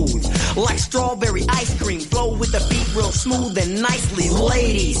 Smooth like strawberry ice cream. Flow with the beat real smooth and nicely.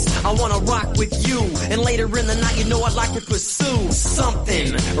 Ladies, I wanna rock with you, and later in the night you know I'd like to pursue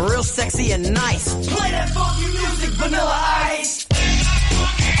something real sexy and nice. Play that funky music, Vanilla Ice.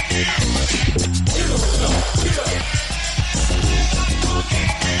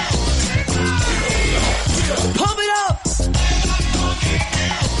 Pump it up.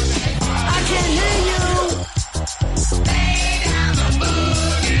 I can't hear you.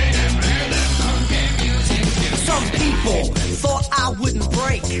 Some people thought I wouldn't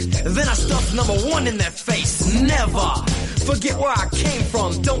break. Then I stuffed number one in their face. Never forget where I came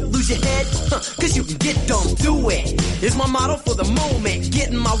from. Don't lose your head, cause you can get dumb. Do it is my motto for the moment. Get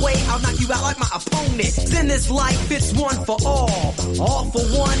in my way, I'll knock you out like my opponent. In this life, it's one for all for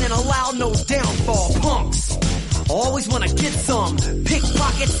one, and allow no downfall. Punks always wanna get some,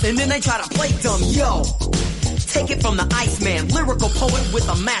 pickpockets, and then they try to play dumb. Yo, take it from the Iceman, lyrical poet with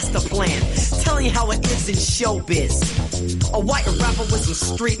a master plan, telling you how it is in showbiz. A white rapper with some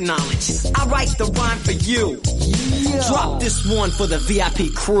street knowledge. I write the rhyme for you. Yeah. Drop this one for the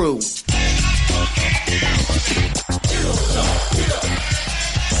VIP crew.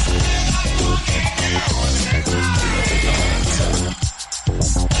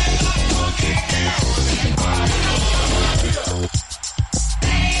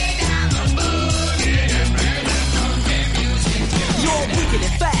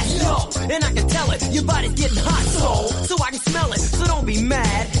 And I can tell it, your body's getting hot, so I can smell it. So don't be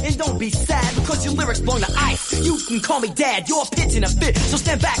mad and don't be sad because your lyrics belong to ice. You can call me dad, you're pitching a fit, so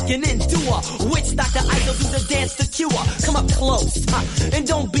stand back and endure. Witch Dr. Ice will do the dance to cure. Come up close, and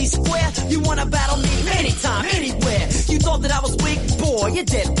don't be square. You wanna battle me anytime, anywhere. You thought that I was weak, boy, you're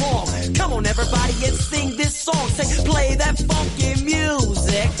dead wrong. Come on everybody and sing this song. Say, play that funky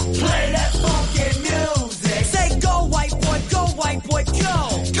music. Play that funky music. Say, go white boy, go white boy, go.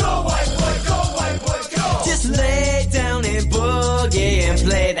 Go white boy, go white boy, go. Just lay down and boogie and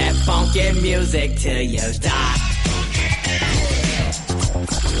play that funky music till you die.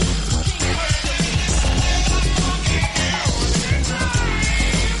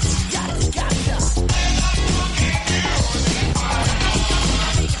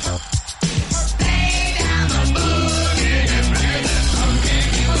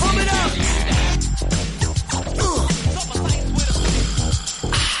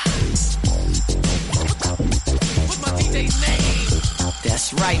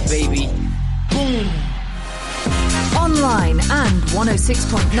 Right, baby. Boom. Online and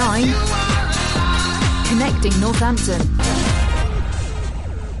 106.9. Connecting Northampton.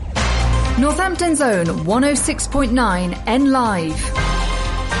 Northampton's own 106.9 N Live.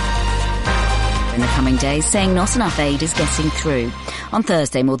 In the coming days, saying not enough aid is getting through. On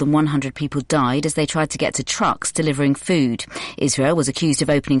Thursday, more than 100 people died as they tried to get to trucks delivering food. Israel was accused of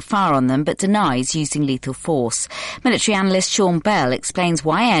opening fire on them, but denies using lethal force. Military analyst Sean Bell explains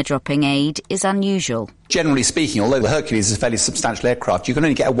why airdropping aid is unusual. Generally speaking, although the Hercules is a fairly substantial aircraft, you can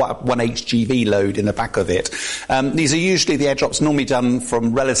only get a 1 HGV load in the back of it. These are usually, the airdrops normally done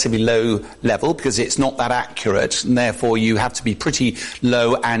from relatively low level because it's not that accurate, and therefore you have to be pretty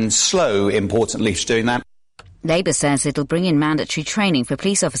low and slow, importantly, for doing that. Labour says it'll bring in mandatory training for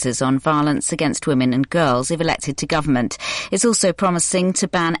police officers on violence against women and girls if elected to government. It's also promising to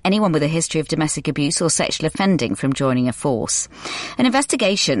ban anyone with a history of domestic abuse or sexual offending from joining a force. An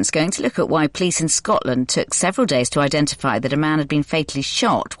investigation's going to look at why police in Scotland took several days to identify that a man had been fatally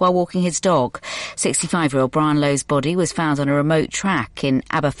shot while walking his dog. 65-year-old Brian Lowe's body was found on a remote track in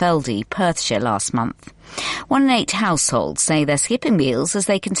Aberfeldy, Perthshire, last month. 1 in 8 households say they're skipping meals as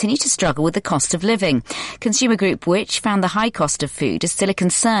they continue to struggle with the cost of living. Consumer group Which found the high cost of food is still a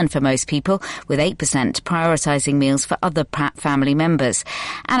concern for most people, with 8% prioritising meals for other family members.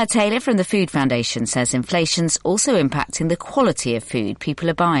 Anna Taylor from the Food Foundation says inflation's also impacting the quality of food people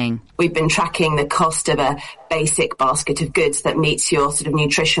are buying. We've been tracking the cost of a basic basket of goods that meets your sort of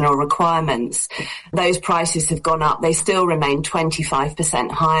nutritional requirements. Those prices have gone up. They still remain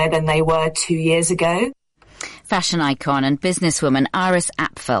 25% higher than they were 2 years ago. Fashion icon and businesswoman Iris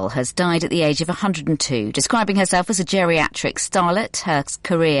Apfel has died at the age of 102. Describing herself as a geriatric starlet, her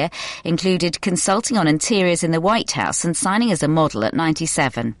career included consulting on interiors in the White House and signing as a model at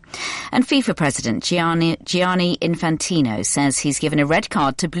 97. And FIFA President Gianni Infantino says he's given a red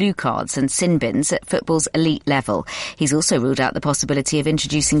card to blue cards and sin bins at football's elite level. He's also ruled out the possibility of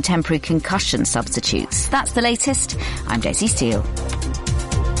introducing temporary concussion substitutes. That's the latest. I'm Daisy Steele.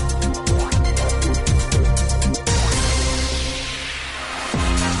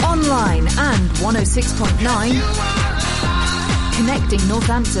 Online and 106.9. Connecting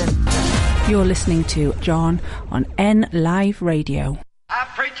Northampton. You're listening to John on N Live Radio. I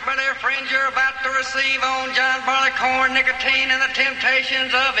preach, my dear friends, you're about to receive on John Barleycorn, nicotine, and the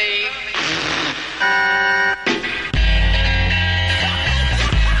temptations of Eve.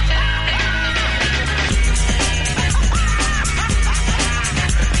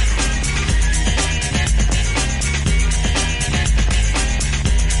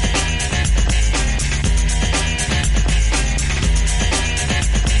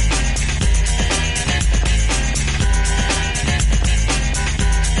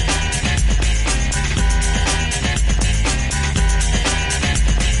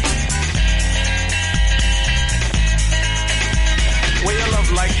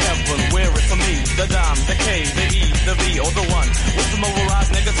 The dime, the K, the E, the V, or the one. With some override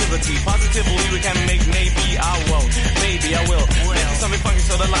negativity, positively we can make maybe I will. Maybe I will. Make something funky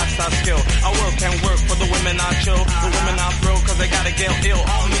so the lifestyle skill. I work and work for the women I chill. The women I throw cause they gotta get ill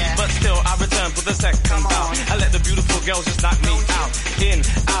on me. But still I return for the second bout. I let the beautiful girls just knock me out. In,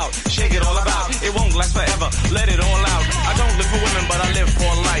 out, shake it all about. It won't last forever, let it all out. I don't live for women but I live for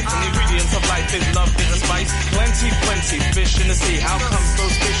life. And the ingredients of life is love, is a spice. Plenty, fish in the sea. How comes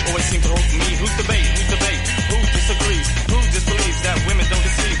those fish always seem to hook me? Who's the bait? Who's the bait? Who disagrees? Who disbelieves that women don't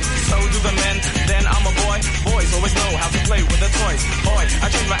deceive? So do the men, then I'm a boy. Boys always know how to play with their toys. Boy, I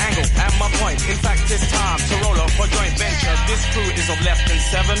change my angle and my point. In fact, it's time to roll up for joint venture. This crew is of less than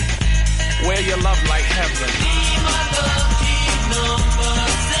 7. Wear your love like heaven. Be my lucky number 7.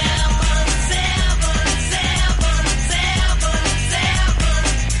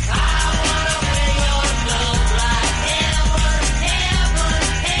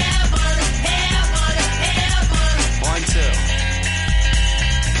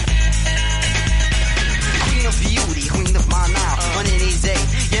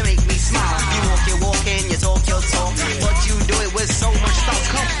 So much thoughts,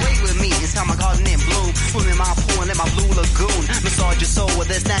 come play with me. It's how my garden in bloom. Swim in my pool and let my blue lagoon massage your soul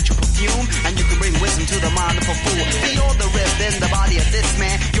with this natural perfume, and you can bring wisdom to the mind of a fool. You're the rhythm in the body of this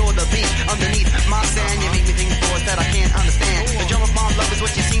man. You're the beat underneath my sand. You make me think thoughts that I can't understand. The drum of my love is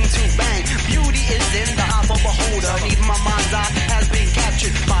what you seem to bang. Beauty is in the eye of a beholder, and even my mind's eye has been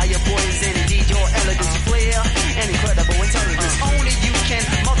captured by your poison. Indeed, your elegance, flair, and incredible intelligence. Only you can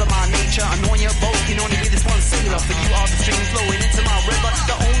mother my nature, and on your boat can only be this one sailor. For you are the stream flowing into my river,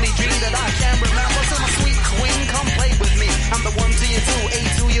 the only dream that I can remember. So my sweet queen, come play with me. I'm the one to your two, A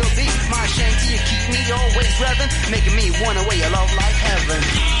to your B. My shanty, you keep me always revving, making me wanna wear your love like heaven.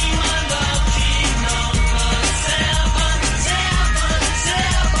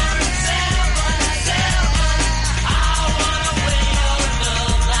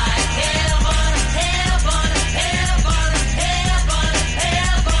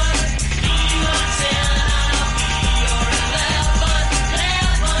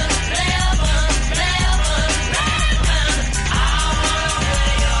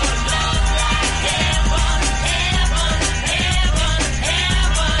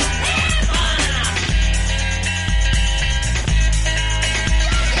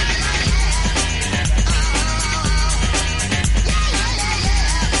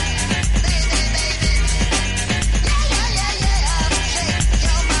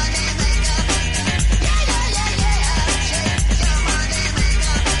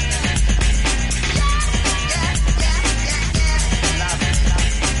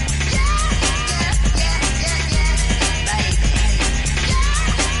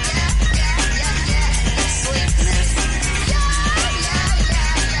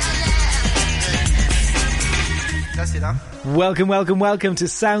 Welcome, welcome, welcome to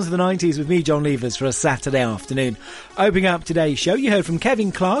Sounds of the 90s with me, John Levers, for a Saturday afternoon. Opening up today's show, you heard from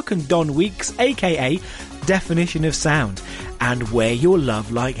Kevin Clark and Don Weeks, a.k.a. Definition of Sound, and Wear Your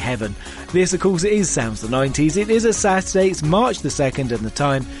Love Like Heaven. This, of course, it is Sounds of the 90s. It is a Saturday, it's March the 2nd, and the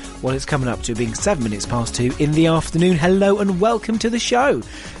time, well, it's coming up to being 7 minutes past 2 in the afternoon. Hello and welcome to the show.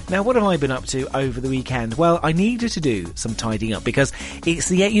 Now, what have I been up to over the weekend? Well, I needed to do some tidying up because it's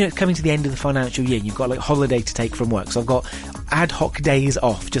it's coming to the end of the financial year and you've got like holiday to take from work. So I've got ad hoc days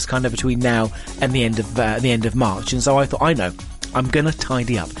off just kind of between now and the end of March. And so I thought, I know, I'm going to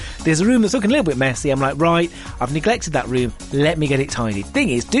tidy up. There's a room that's looking a little bit messy. I'm like, right, I've neglected that room. Let me get it tidied. Thing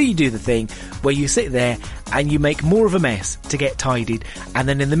is, do you do the thing where you sit there and you make more of a mess to get tidied, and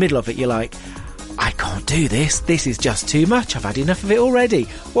then in the middle of it, you're like, I can't do this. This is just too much. I've had enough of it already.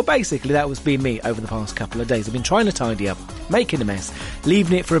 Well, basically, that was been me over the past couple of days. I've been trying to tidy up, making a mess,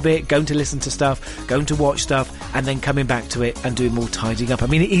 leaving it for a bit, going to listen to stuff, going to watch stuff, and then coming back to it and doing more tidying up. I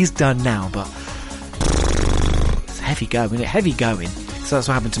mean, it is done now, but heavy going, heavy going. So that's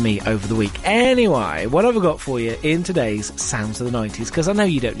what happened to me over the week. Anyway, what have I got for you in today's Sounds of the 90s? Because I know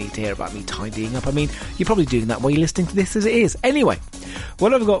you don't need to hear about me tidying up. I mean, you're probably doing that while you're listening to this as it is. Anyway,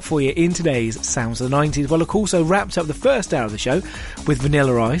 what have I got for you in today's Sounds of the 90s? Well, of course, I wrapped up the first hour of the show with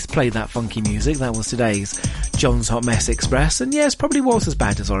Vanilla Ice, played that funky music. That was today's John's Hot Mess Express. And yes, probably was as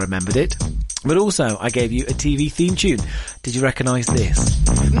bad as I remembered it. But also, I gave you a TV theme tune. Did you recognise this?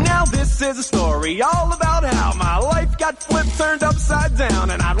 Now this is a story all about how my life got flipped, turned upside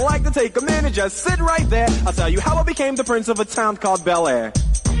down. And I'd like to take a minute, just sit right there. I'll tell you how I became the prince of a town called Bel Air.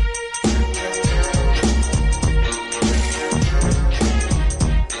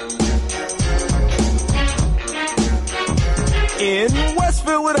 In West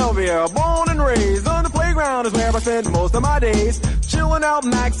Philadelphia, born and raised, on the playground is where I spent most of my days. Chilling out,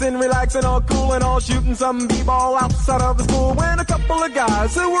 maxing, relaxing, all cool and all shooting some b-ball outside of the school. When a couple of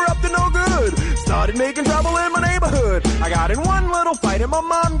guys who were up to no good started making trouble in my neighborhood. I got in one little fight and my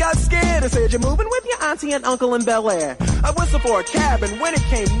mom got scared and said, "You're moving with your auntie and uncle in Bel Air." I whistled for a cab and when it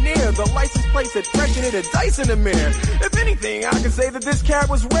came near, the license plate said fresh and it had dice in the mirror. If anything, I could say that this cab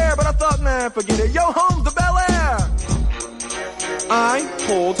was rare, but I thought, man, forget it. Yo, home's the Bel Air. I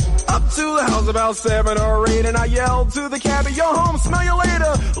pulled up to the house about 7 or 8 and I yelled to the cabbie, "Yo, home, smell you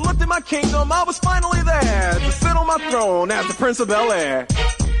later." Looked at my kingdom, I was finally there to sit on my throne as the Prince of Bel Air.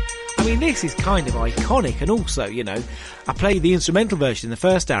 I mean, this is kind of iconic, and also, I played the instrumental version in the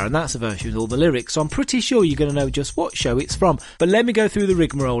first hour, and that's a version with all the lyrics, so I'm pretty sure you're going to know just what show it's from. But let me go through the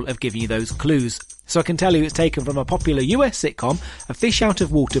rigmarole of giving you those clues. So I can tell you it's taken from a popular US sitcom. A fish out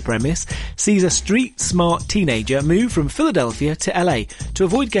of water premise sees a street-smart teenager move from Philadelphia to LA to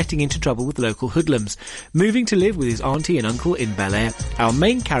avoid getting into trouble with local hoodlums. Moving to live with his auntie and uncle in Bel Air, our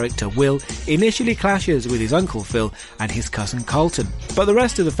main character, Will, initially clashes with his uncle Phil and his cousin Carlton. But the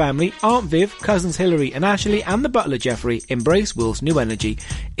rest of the family, Aunt Viv, cousins Hillary and Ashley, and the butler Jeffrey, embrace Will's new energy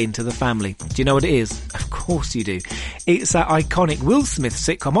into the family. Do you know what it is? Of course you do. It's that iconic Will Smith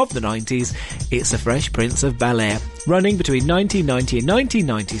sitcom of the 90s. It's The Fresh Prince of Bel Air, running between 1990 and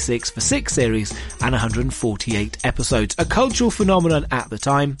 1996 for 6 series and 148 episodes. A cultural phenomenon at the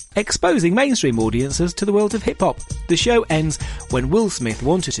time, exposing mainstream audiences to the world of hip-hop. The show ends when Will Smith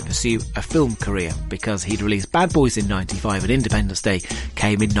wanted to pursue a film career because he'd released Bad Boys in 95 and Independence Day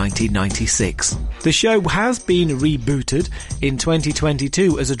came in 1996. The show has been rebooted in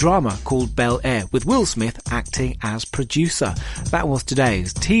 2022 as a drama called Bel Air, with Will Smith acting as producer. That was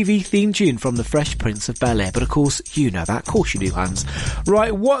today's TV theme tune from The Fresh Prince of Bel Air, but of course you know that, of course you do, Hans.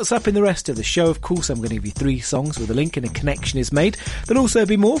 Right, what's up in the rest of the show? Of course I'm going to give you 3 songs with a link and a connection is made. There'll also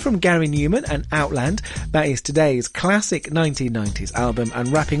be more from Gary Newman and Outland. That is today's classic 1990s album,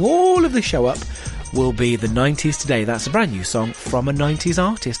 and wrapping all of the show up will be the 90s Today. That's a brand new song from a 90s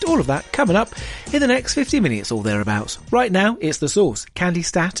artist. All of that coming up in the next 50 minutes or thereabouts. Right now, it's The Source, Candy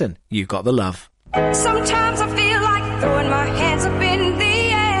Staton, You've Got the Love. Sometimes I feel like throwing my hands up in the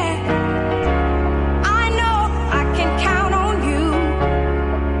air. I know I can count on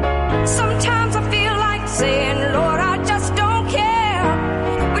you. Sometimes I feel like saying, Lord, I just don't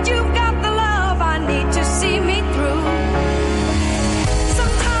care. But you've got the love I need to see me through.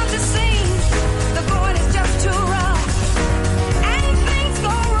 Sometimes it seems the going is just too rough. And things go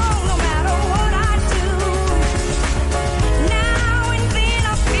wrong no matter what I do. Now and then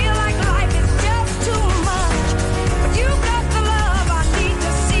I feel like life is just too much. But you've got the love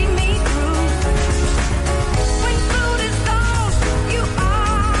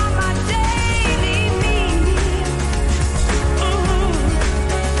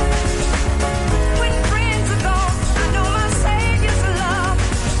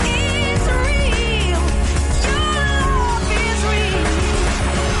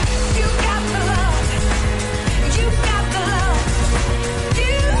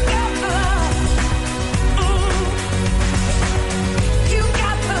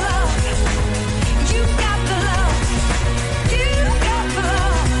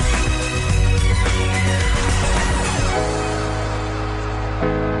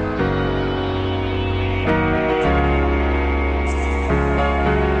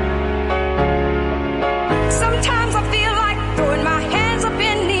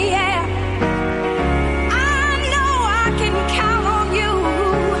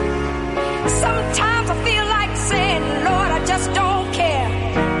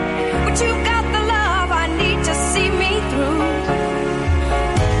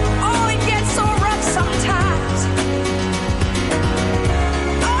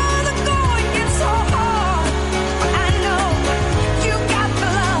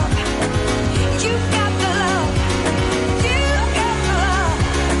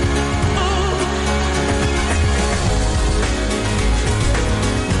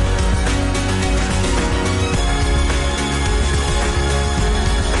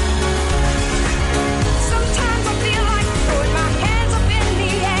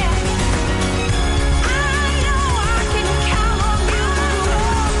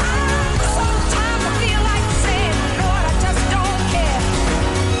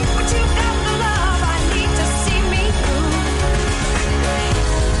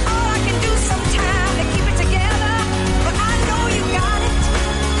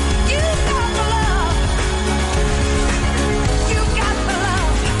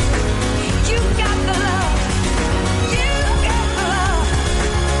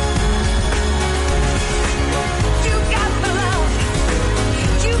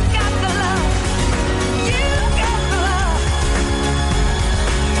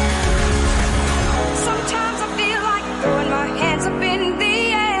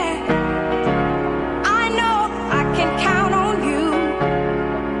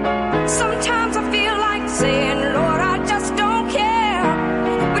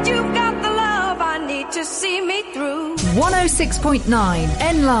 106.9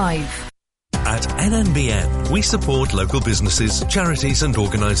 N Live. At NNBN, we support local businesses, charities and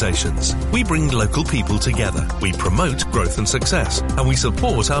organisations. We bring local people together. We promote growth and success, and we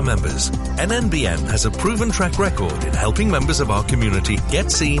support our members. NNBN has a proven track record in helping members of our community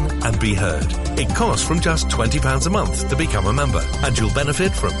get seen and be heard. It costs from just £20 a month to become a member, and you'll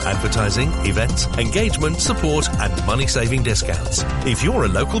benefit from advertising, events, engagement, support and money-saving discounts. If you're a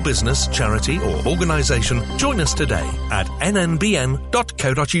local business, charity or organisation, join us today at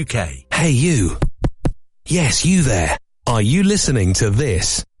nnbn.co.uk. Hey you. Yes, you there. Are you listening to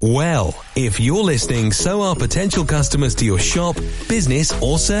this? Well, if you're listening, so are potential customers to your shop, business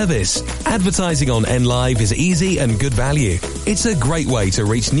or service. Advertising on NLive is easy and good value. It's a great way to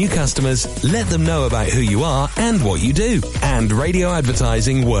reach new customers, let them know about who you are and what you do. And radio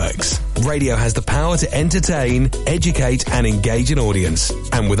advertising works. Radio has the power to entertain, educate and engage an audience.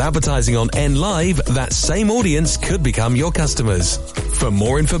 And with advertising on NLive, that same audience could become your customers. For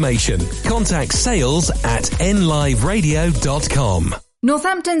more information, contact sales@nliveradio.com.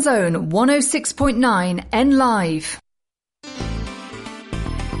 Northampton's own 106.9 N Live.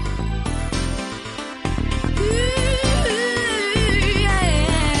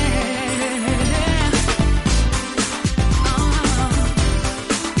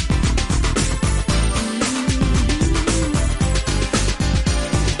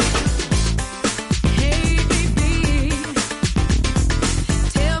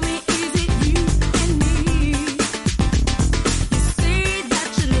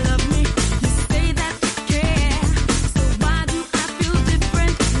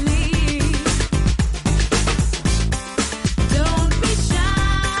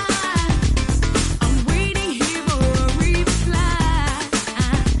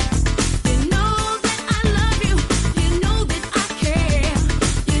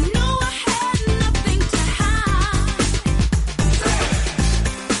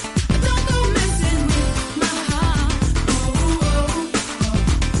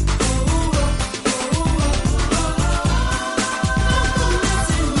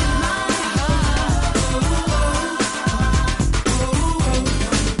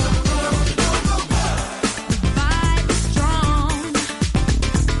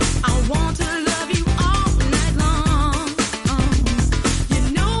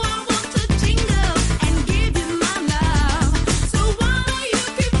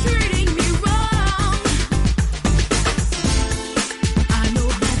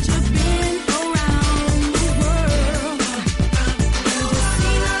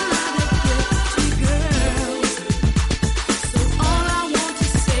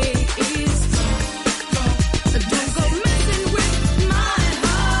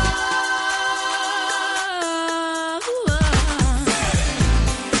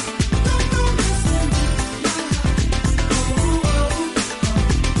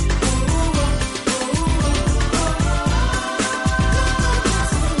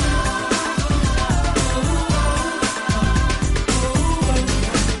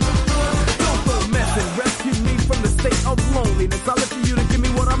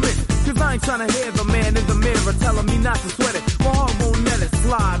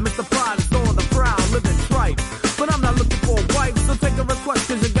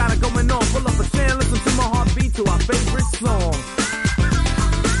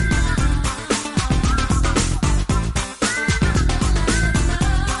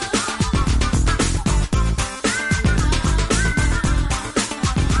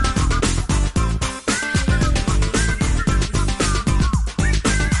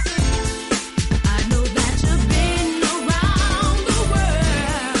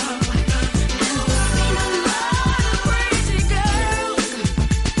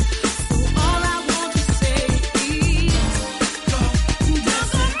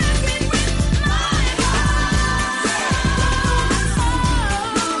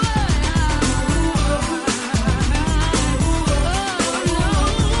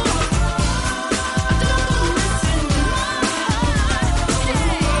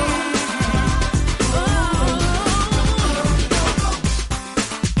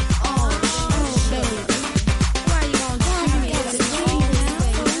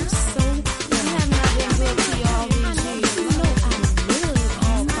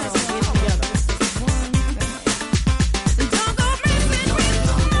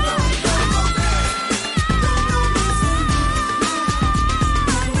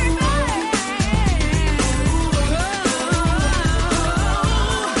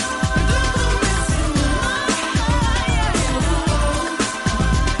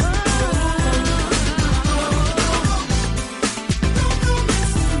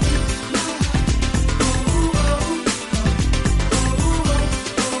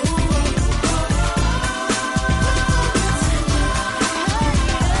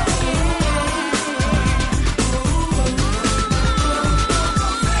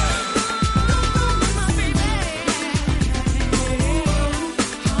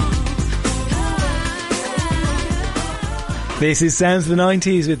 This is Sounds of the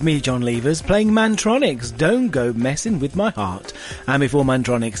 90s with me, John Levers, playing Mantronics, Don't Go Messing With My Heart. And before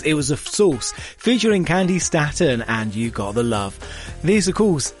Mantronics, it was A Source, featuring Candy Staton and You Got The Love. This, of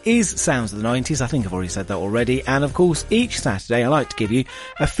course, is Sounds of the 90s. I think I've already said that already. And, of course, each Saturday I like to give you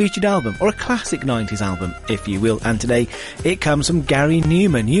a featured album, or a classic 90s album, if you will. And today, it comes from Gary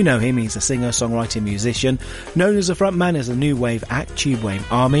Newman. You know him, he's a singer, songwriter, musician, known as a frontman as the new wave act Tube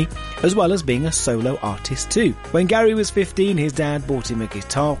Wave Army, as well as being a solo artist too. When Gary was 15, his dad bought him a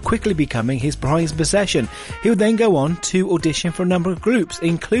guitar, quickly becoming his prized possession. He would then go on to audition for a number of groups,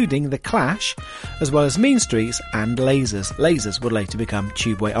 including The Clash, as well as Mean Streets and Lasers. Lasers would later become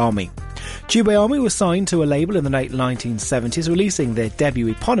Tubeway Army. Tubeway Army was signed to a label in the late 1970s, releasing their debut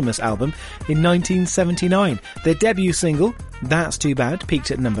eponymous album in 1979. Their debut single, That's Too Bad,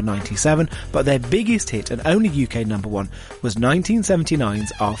 peaked at number 97, but their biggest hit and only UK number one was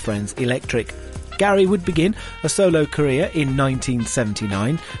 1979's Our Friends Electric. Gary would begin a solo career in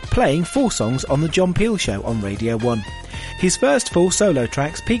 1979, playing 4 songs on The John Peel Show on Radio 1. His first 4 solo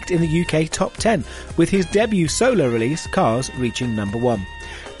tracks peaked in the UK top 10, with his debut solo release, Cars, reaching number 1.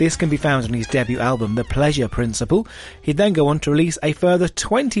 This can be found on his debut album, The Pleasure Principle. He'd then go on to release a further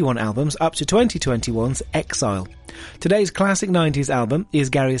 21 albums up to 2021's Exile. Today's classic 90s album is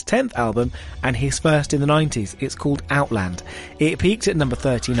Gary's 10th album and his first in the 90s. It's called Outland. It peaked at number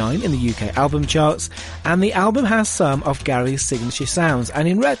 39 in the UK album charts, and the album has some of Gary's signature sounds, and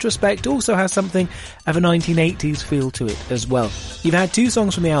in retrospect also has something of a 1980s feel to it as well. You've had 2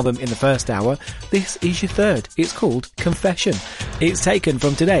 songs from the album in the first hour. This is your third. It's called Confession. It's taken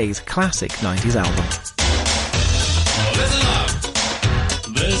from today's classic 90s album. Listen up,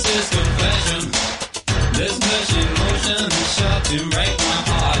 this is Confession. This much emotion is sure to break my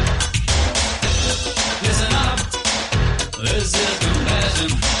heart. Listen up, this is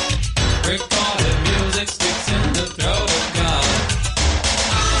Confession. Recorded music sticks in the throat of God.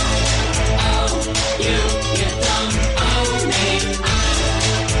 Oh, you don't own me.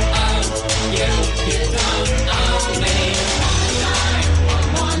 Oh, you don't own me. One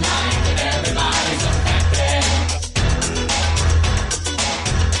more night, everybody's affected.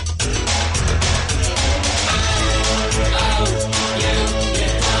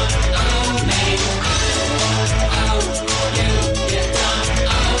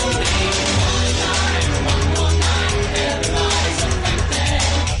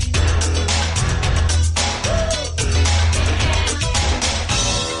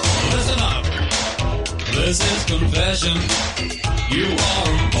 This is confession. You are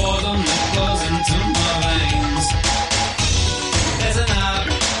important that flows into my veins. Listen up.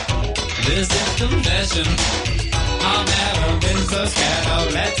 This is confession. I've never been so scared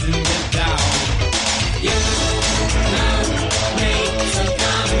of letting it down. You know me, so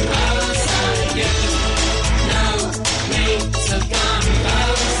come closer. You know me, so come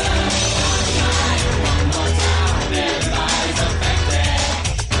closer. One more time, everybody's affected.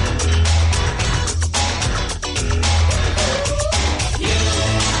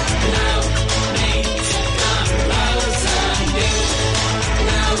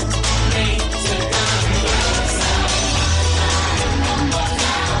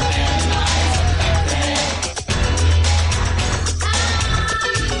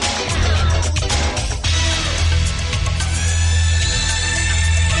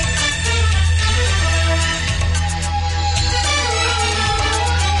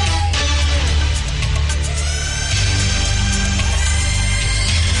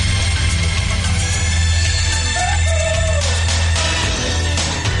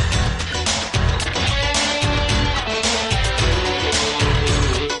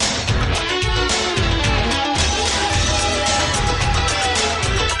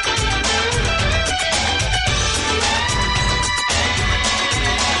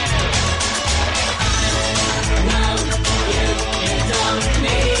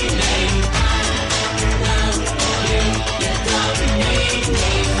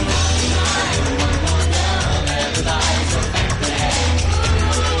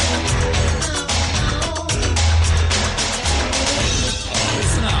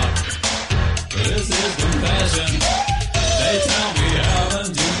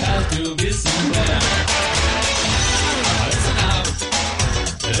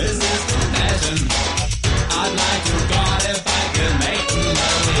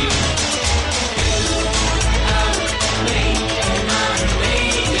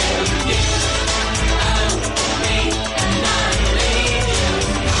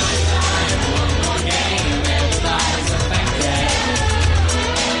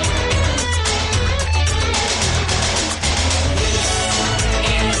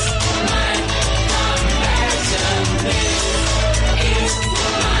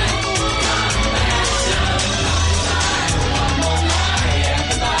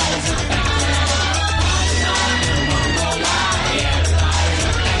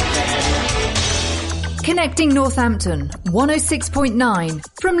 Connecting Northampton,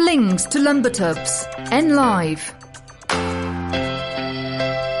 106.9. From Lings to Lumbertubs. N Live.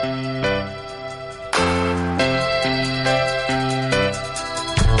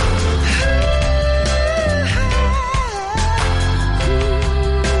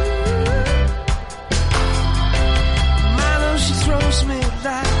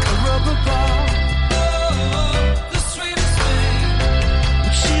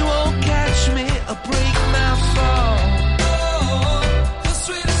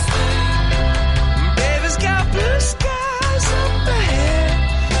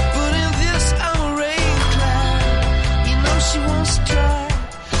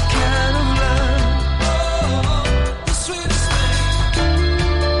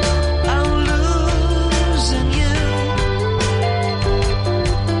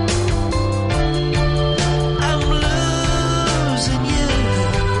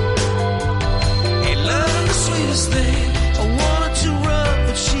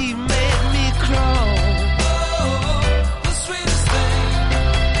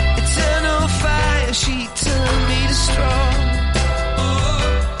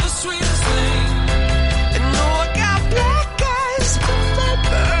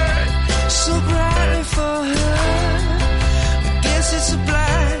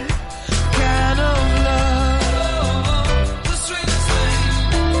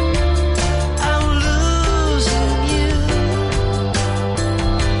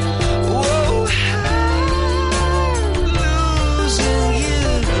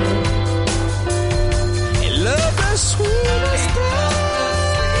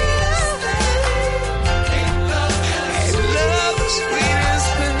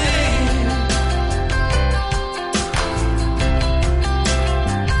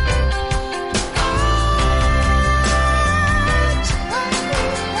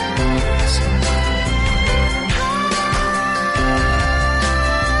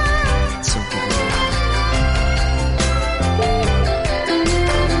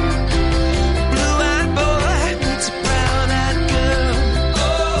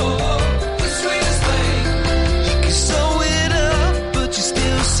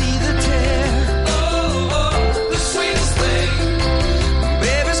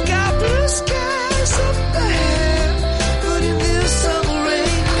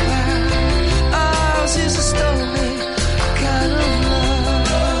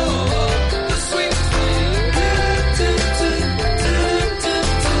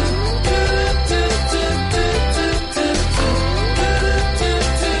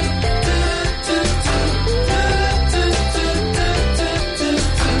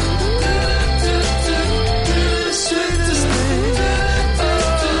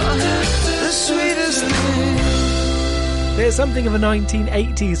 There's something of a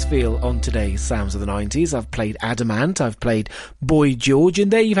 1980s feel on today's Sounds of the 90s. I've played Adamant, I've played Boy George,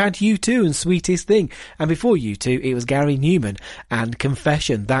 and there you've had U2 and Sweetest Thing. And before U2, it was Gary Newman and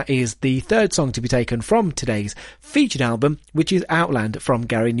Confession. That is the third song to be taken from today's featured album, which is Outland from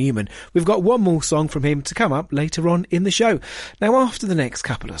Gary Newman. We've got one more song from him to come up later on in the show. Now, after the next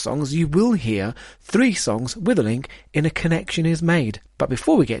couple of songs, you will hear 3 songs with a link in A Connection Is Made. But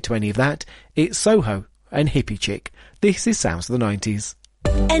before we get to any of that, it's Soho and Hippie Chick. This is Sounds of the 90s.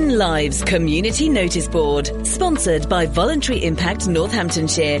 N Live's Community Notice Board, sponsored by Voluntary Impact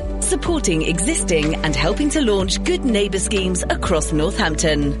Northamptonshire, supporting existing and helping to launch good neighbour schemes across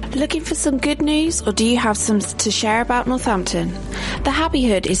Northampton. Looking for some good news, or do you have some to share about Northampton? The Happy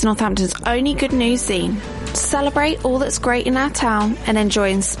Hood is Northampton's only good news zine. Celebrate all that's great in our town and enjoy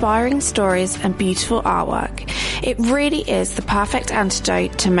inspiring stories and beautiful artwork. It really is the perfect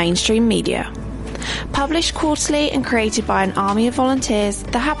antidote to mainstream media. Published quarterly and created by an army of volunteers,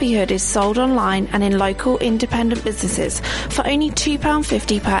 The Happy Hood is sold online and in local independent businesses for only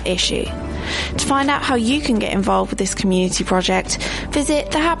 £2.50 per issue. To find out how you can get involved with this community project, visit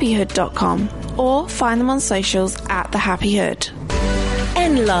thehappyhood.com or find them on socials at The Happy Hood.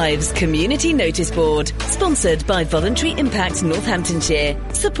 N Live's Community Notice Board, sponsored by Voluntary Impact Northamptonshire,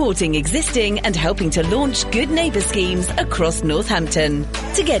 supporting existing and helping to launch good neighbour schemes across Northampton.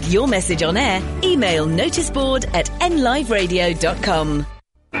 To get your message on air, email noticeboard@nliveradio.com.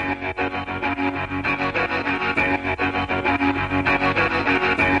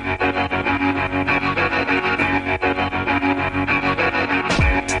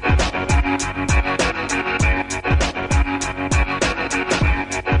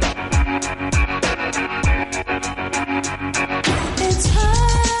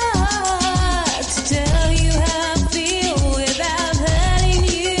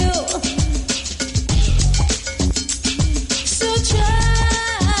 Try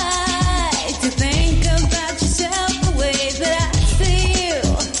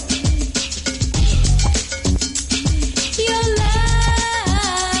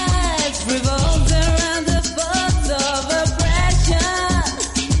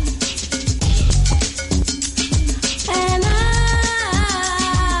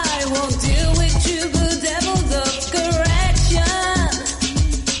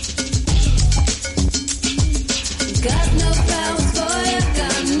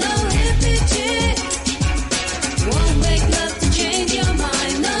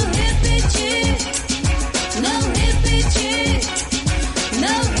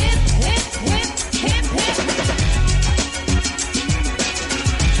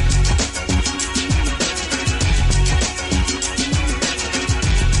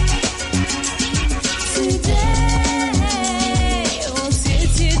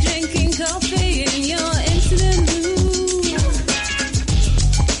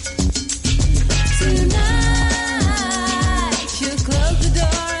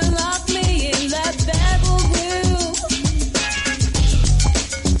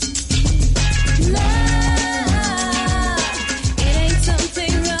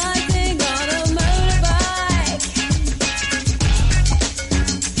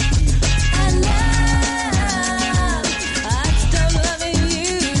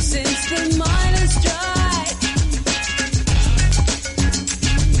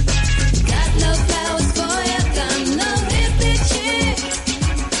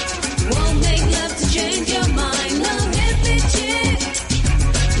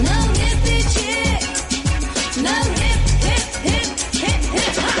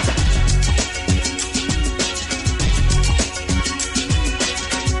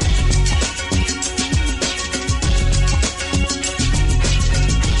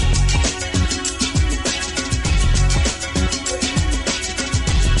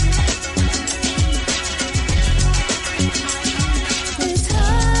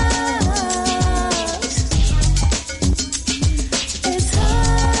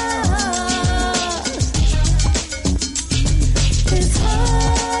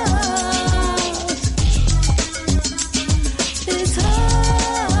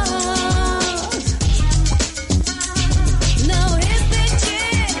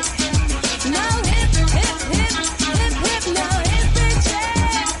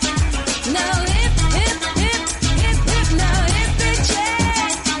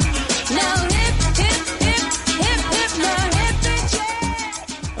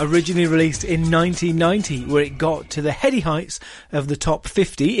Originally released in 1990, where it got to the heady heights of the top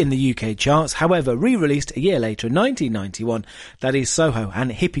 50 in the UK charts. However, re-released a year later in 1991, that is Soho and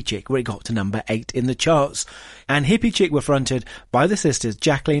Hippie Chick, where it got to number 8 in the charts. And Hippie Chick were fronted by the sisters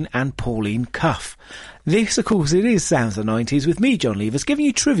Jacqueline and Pauline Cuff. This, of course, it is Sounds of the 90s with me, John Levers, giving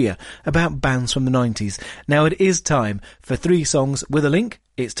you trivia about bands from the 90s. Now it is time for 3 songs with a link.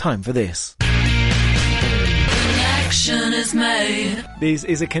 It's time for this. Connection is made. This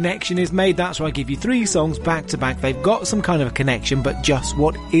is a connection is made. That's why I give you 3 songs back to back. They've got some kind of a connection, but just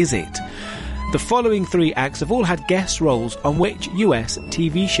what is it? The following 3 acts have all had guest roles on which US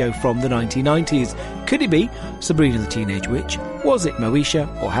TV show from the 1990s? Could it be Sabrina the Teenage Witch? Was it Moesha?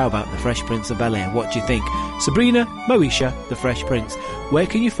 Or how about The Fresh Prince of Bel-Air? What do you think? Sabrina, Moesha, The Fresh Prince. Where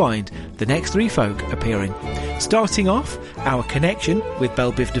can you find the next 3 folk appearing? Starting off, our connection with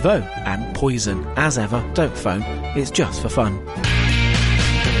Belle Biv DeVoe and Poison. As ever, don't phone, it's just for fun.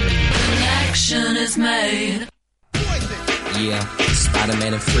 Connection is made. Yeah,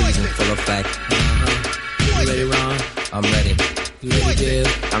 Spider-Man and freezing full effect. You ready, Ron? I'm ready. You ready, Dib?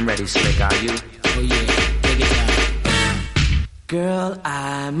 I'm ready, Slick. Are you? Oh yeah, take it down. Girl,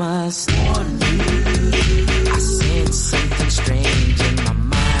 I must warn you. I sense something strange in my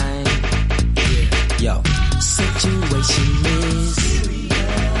mind. Yo, situation is serious.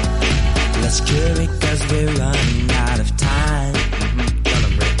 Let's cure it 'cause we're running out of time.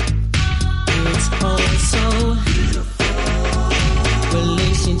 It's all so beautiful.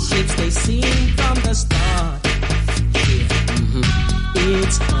 Relationships they seem from the start.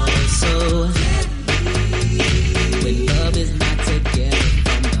 It's all so when love is not together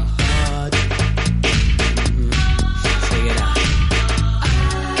from the heart. Check it out.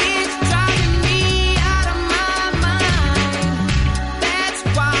 It's driving me out of my mind. That's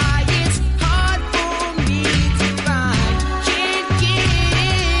why it's hard for me to find. Can't get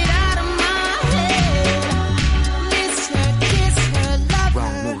it out of my head. Miss her, kiss her, love her.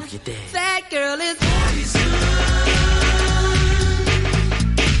 Wrong move, you're dead. That girl is poison.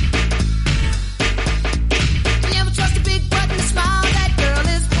 Never trust a big butt and a smile. That girl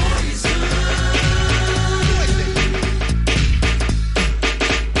is poison.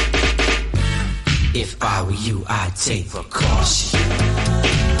 If I were you, I'd take precaution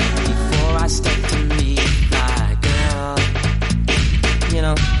before I step to meet my girl. You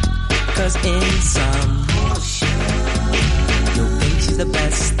know, 'cause in some you'll think she's the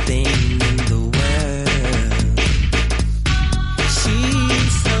best thing in the world.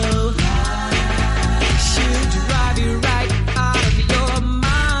 She's so she'll drive you right out of your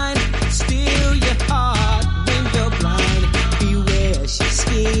mind, steal your heart when you're blind. Beware, she's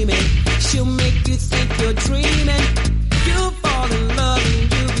scheming. She'll make you think you're dreaming. You'll fall in love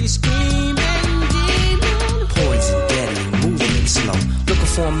and you'll be screaming, demon. Poison, deadly, moving it slow.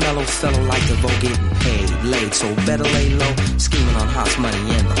 Looking for a mellow fellow like the vote, getting paid, laid, so better lay low. Scheming on house money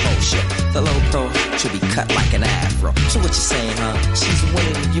and the whole shit. The low pro should be cut like an afro. So what you saying, huh? She's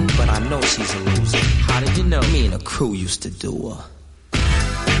winning to you, but I know she's a loser. How did you know? Me and the crew used to do her.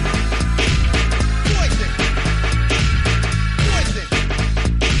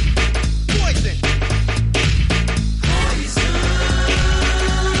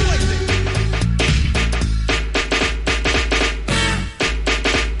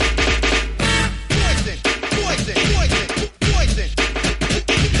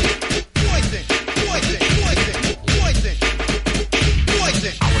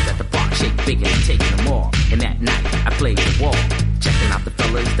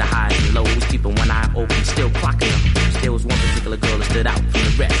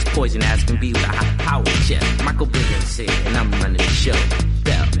 Poison as can be with a high power chest. Michael Biggins here, and I'm running the show.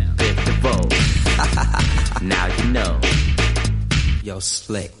 Belle Biv DeVoe. Now you know. Yo,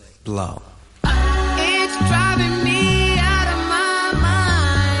 Slick, blow. It's driving me out of my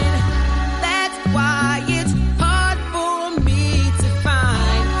mind. That's why it's hard for me to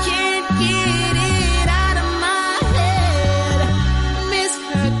find. Can't get it out of my head. Miss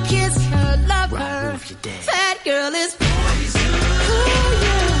her, kiss her, love her. That girl is poison.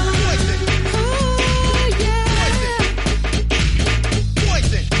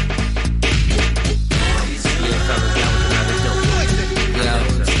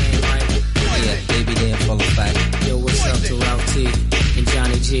 And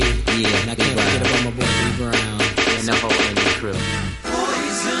Johnny G. Yeah, and I can't forget about my boy B Brown and the whole Indian crew.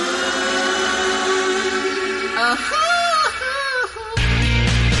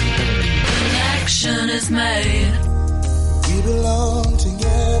 Connection is made. We belong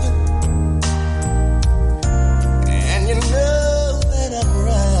together, and you know that I'm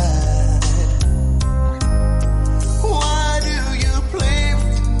right. Why do you play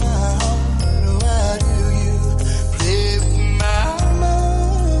with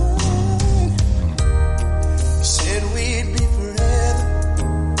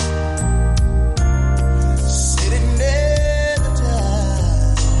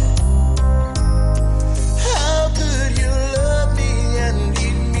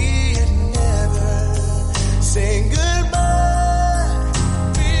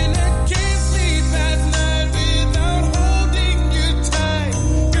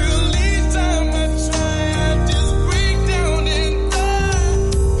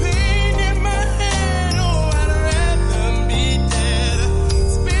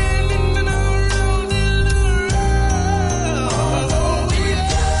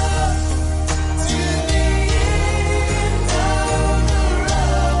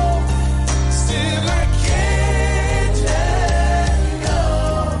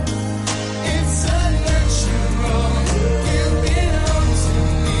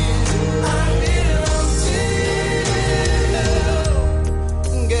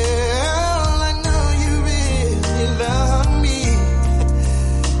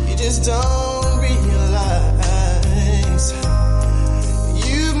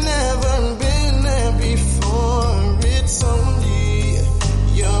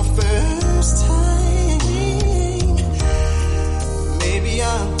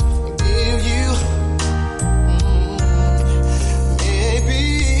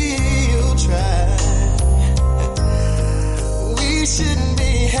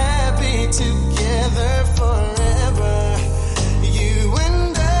together forever. You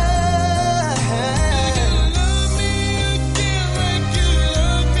and I. You love me again like you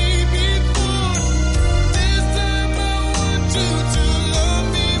loved me before. This time I want you to love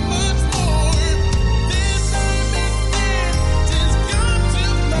me much more. This time again, just come to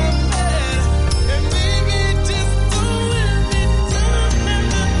my bed and baby, just don't let me down.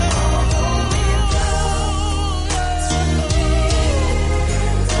 Although we go to the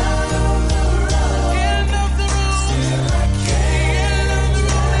end of the road, still I can't.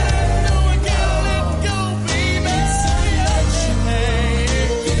 No, I can't let go, baby.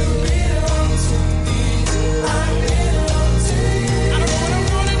 You belong to me. I belong to you. I don't know what I'm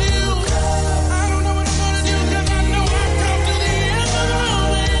gonna do. I don't know what I'm gonna do 'cause I know I've come to the end of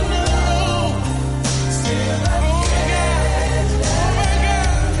the road. Still I can't. Oh my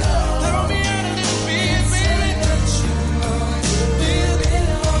God, throw me out a little bit, baby. You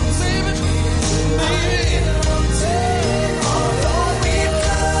belong to me, baby. Although we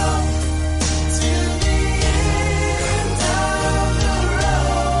come to the end of the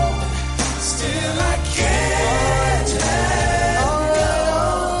road, still I can't let go.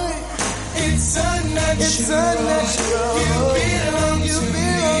 It's unnatural. You belong to me.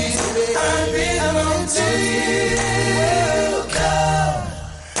 I belong to you. Come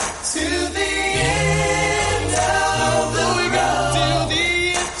to the end of the road.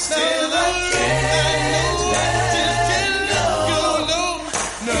 Still I can't let go.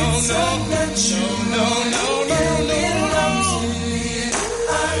 No. You belong to me.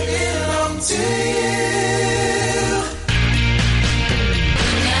 I belong to you.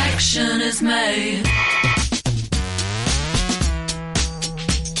 Connection is made.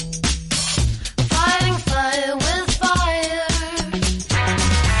 Fighting fire with fire.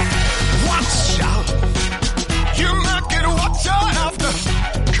 Watch out. You might get what you're after.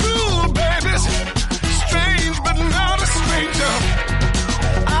 Cool babies. Strange but not a stranger.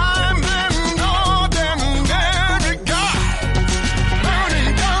 I'm an ordinary guy.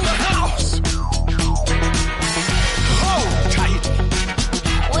 Burning down the house. Hold tight.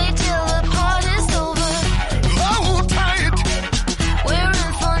 Wait till the party's over.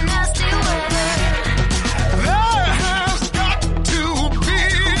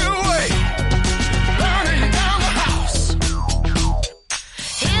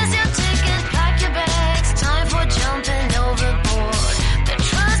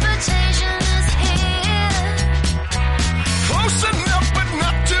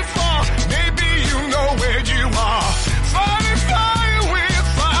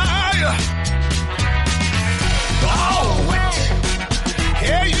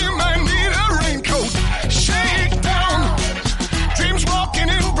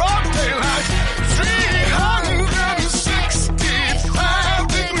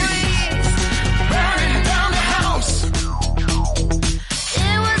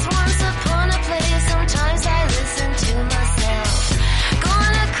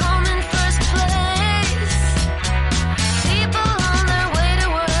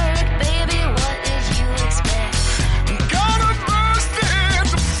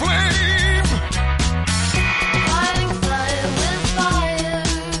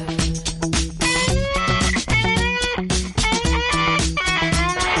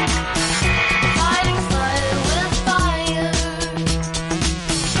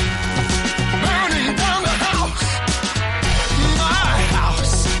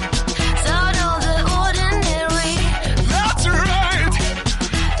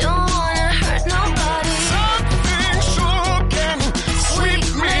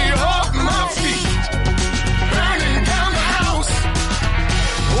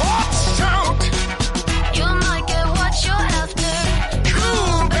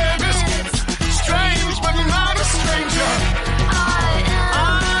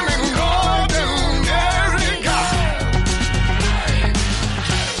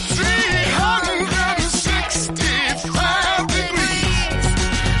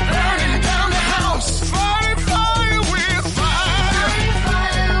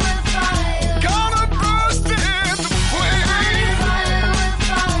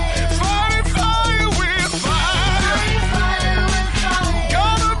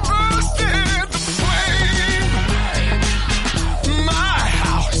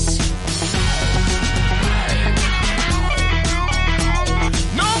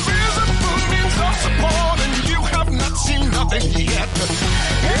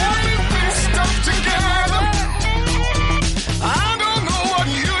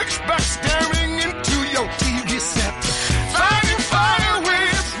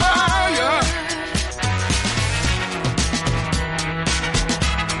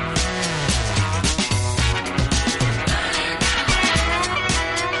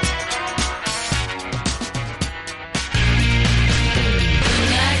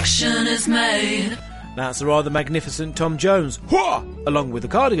 made. That's the rather magnificent Tom Jones, Hwah! Along with the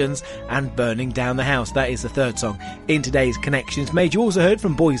Cardigans and Burning Down the House. That is the third song in today's Connections Made. You also heard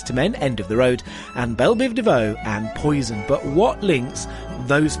from Boys to Men, End of the Road, and Belle Biv DeVoe and Poison. But what links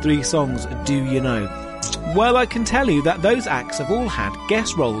those three songs do you know? Well, I can tell you that those acts have all had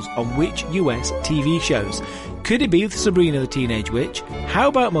guest roles on which US TV shows. Could it be with Sabrina the Teenage Witch? How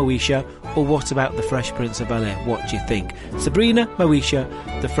about Moesha? Or what about The Fresh Prince of Bel-Air? What do you think? Sabrina, Moesha,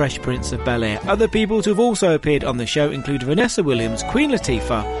 The Fresh Prince of Bel-Air. Other people who have also appeared on the show include Vanessa Williams, Queen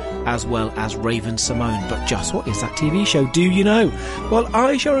Latifah, as well as Raven Simone. But just what is that TV show? Do you know? Well,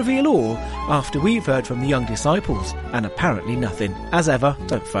 I shall reveal all after we've heard from the Young Disciples, and apparently nothing. As ever,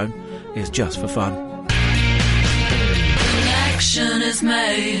 don't phone, it's just for fun. Connection is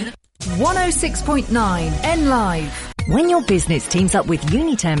made. 106.9 N Live. When your business teams up with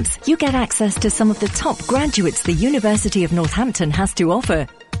Unitemps, you get access to some of the top graduates the University of Northampton has to offer.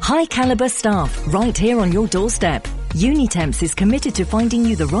 High caliber staff right here on your doorstep. Unitemps is committed to finding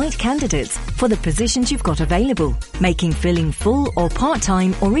you the right candidates for the positions you've got available, making filling full or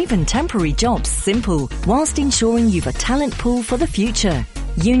part-time or even temporary jobs simple, whilst ensuring you've a talent pool for the future.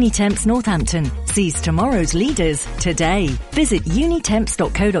 Unitemps Northampton. Seize tomorrow's leaders today. Visit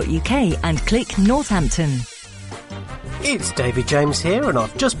unitemps.co.uk and click Northampton. It's David James here, and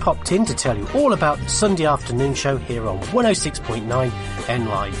I've just popped in to tell you all about the Sunday afternoon show here on 106.9 N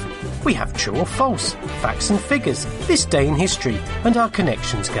Live. We have True or False, Facts and Figures, This Day in History, and our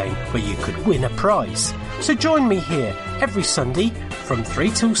Connections game where you could win a prize. So join me here every Sunday from 3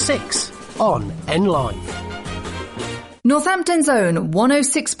 till 6 on N Live. Northampton's own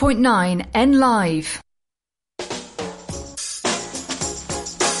 106.9 N Live.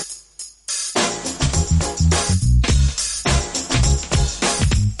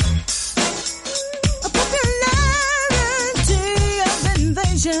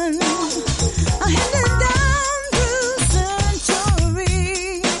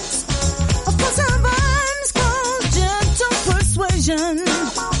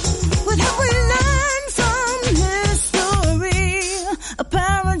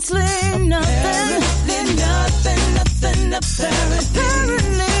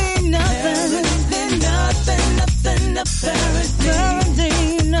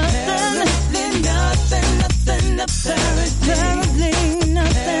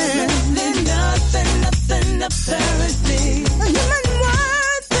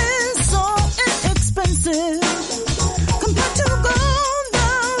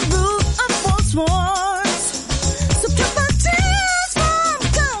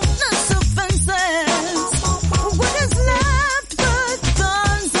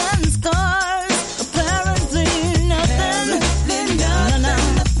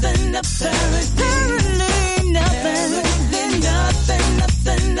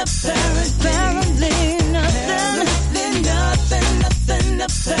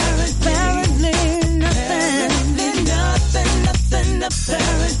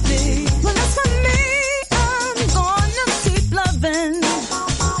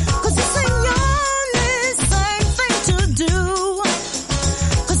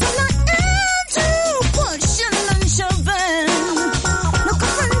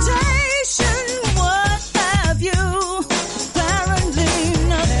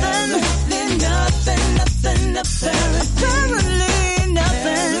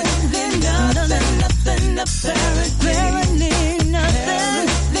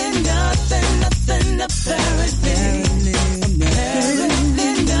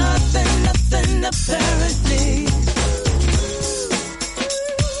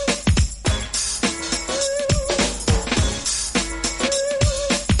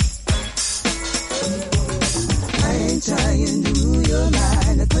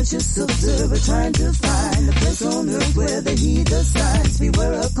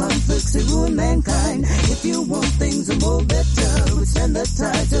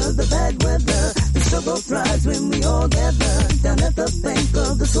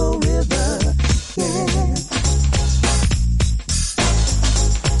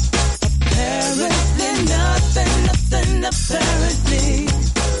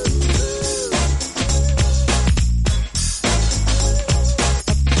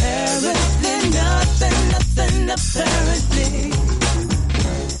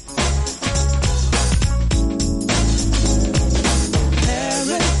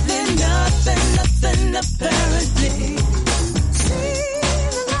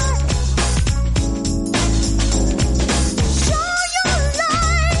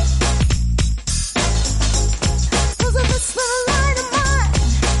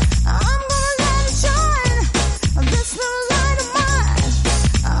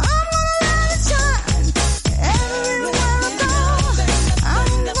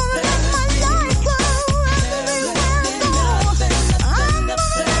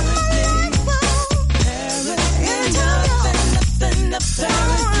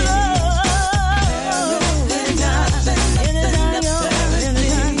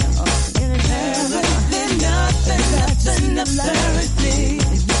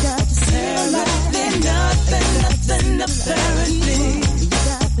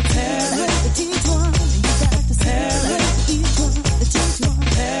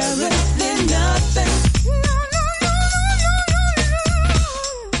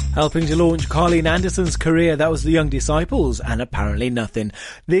 Helping to launch Carleen Anderson's career, that was the Young Disciples, and Apparently Nothing.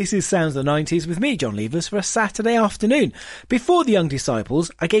 This is Sounds of the 90s with me, John Levers, for a Saturday afternoon. Before the Young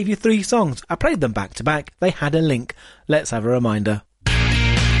Disciples, I gave you 3 songs. I played them back to back. They had a link. Let's have a reminder.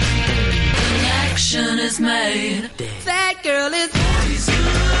 Action is made. That girl is poison.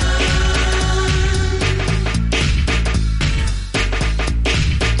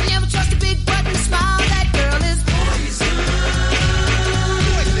 Never trust a big button smile. That girl is poison.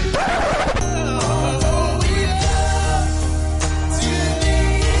 Oh, yeah. Till the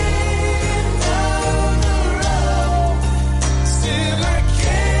end of the road. Still I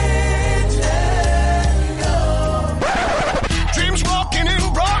can't let go. Dreams walking in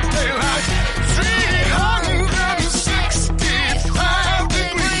broad daylight. 365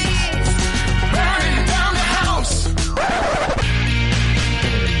 degrees, burning down the house.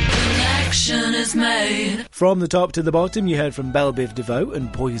 Action is made. From the top to the bottom, you heard from Belle Biv DeVoe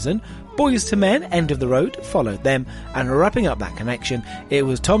and Poison. Boys to Men, End of the Road, followed them. And wrapping up that connection, it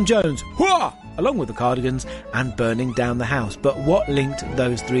was Tom Jones, Hooah! Along with the Cardigans, and Burning Down the House. But what linked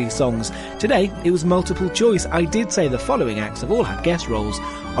those 3 songs? Today, it was multiple choice. I did say the following acts have all had guest roles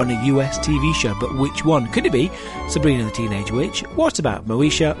on a US TV show, but which one? Could it be Sabrina the Teenage Witch? What about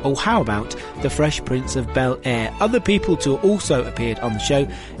Moesha? Or how about The Fresh Prince of Bel-Air? Other people to also appeared on the show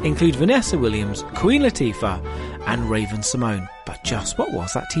include Vanessa Williams, Queen Latifah, and Raven Simone. But just what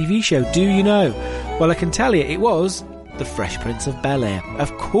was that TV show? Do you know? Well, I can tell you it was The Fresh Prince of Bel-Air.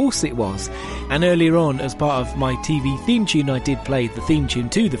 Of course it was. And earlier on, as part of my TV theme tune, I did play the theme tune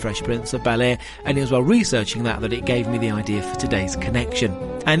to The Fresh Prince of Bel-Air, and it was while researching that it gave me the idea for today's connection.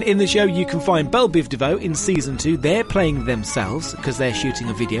 And in the show you can find Belle Biv DeVoe in Season 2. They're playing themselves because they're shooting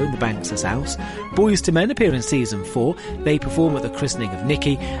a video in the Banks' house. Boys to Men appear in Season 4. They perform at the christening of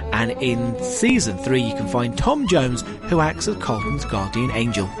Nikki. And in Season 3 you can find Tom Jones, who acts as Colton's guardian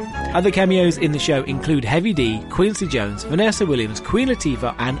angel. Other cameos in the show include Heavy D, Quincy Jones, Vanessa Williams, Queen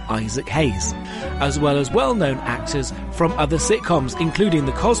Latifah and Isaac Hayes, as well as well-known actors from other sitcoms, including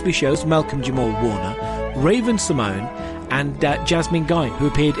The Cosby Show's Malcolm Jamal Warner, Raven Simone and Jasmine Guy, who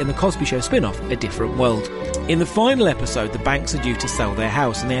appeared in The Cosby Show spin-off A Different World. In the final episode, the Banks are due to sell their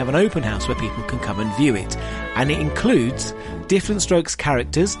house, and they have an open house where people can come and view it. And it includes Different Strokes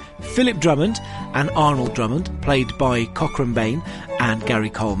characters Philip Drummond and Arnold Drummond, played by Cochran Bain and Gary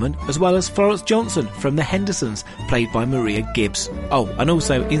Coleman, as well as Florence Johnson from The Hendersons, played by Maria Gibbs. Oh, and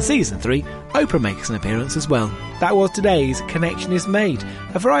also in Season 3, Oprah makes an appearance as well. That was today's Connection is Made,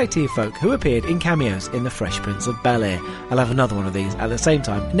 a variety of folk who appeared in cameos in The Fresh Prince of Bel-Air. I'll have another one of these at the same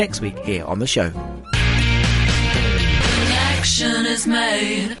time next week here on the show. Action is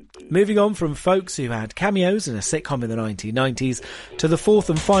made. Moving on from folks who had cameos in a sitcom in the 1990s to the 4th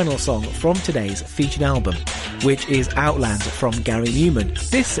and final song from today's featured album, which is Outland from Gary Newman.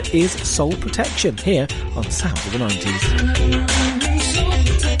 This is Soul Protection here on Sounds of the 90s.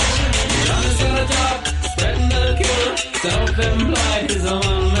 Spreading the cure, self-employed, his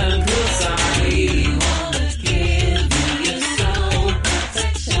own man crusade. We wanna give you your soul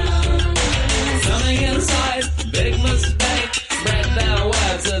protection. Something inside, big mistake, spread that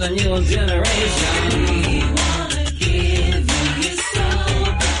word to the new generation. We wanna give you your soul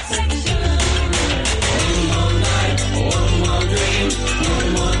protection. One more night, one more dream, one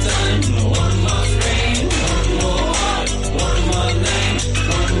more time, one more scream, one more heart, one more name,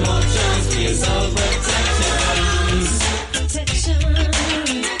 one more chance for your soul protection.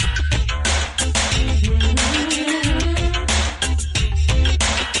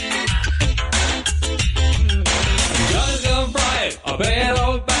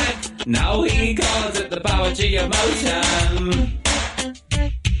 Now he calls it the poetry of motion.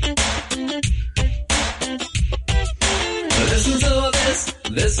 Listen to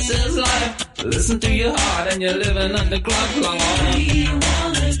this is life. Listen to your heart and you're living under clock law. We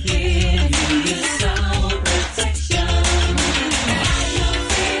wanna give you your soul protection. Hide your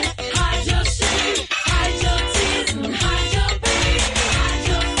fear, hide your shame, hide your tears and hide your pain. Hide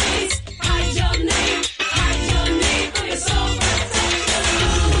your face, hide your name, hide your need for your soul protection.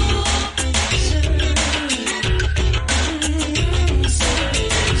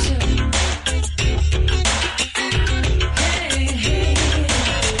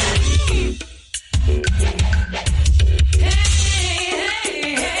 Hey,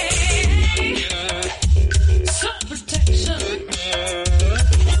 hey, hey.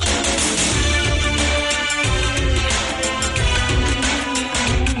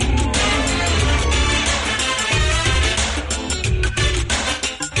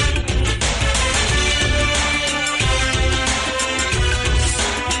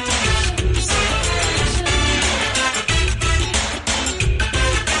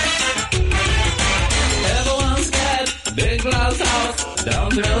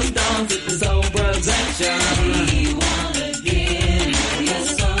 Don't throw stones at the soul protection. We wanna give you your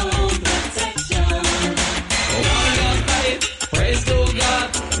soul protection. Water God faith, praise to God,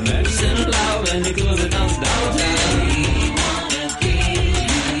 medicine of love, and it goes with nostalgia. We wanna give you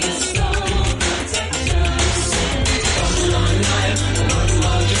your soul protection. One more night, one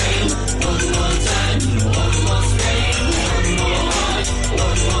more dream, one more time, one more scream, one more heart,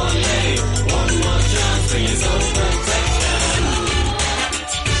 one more day, one more chance for your soul protection.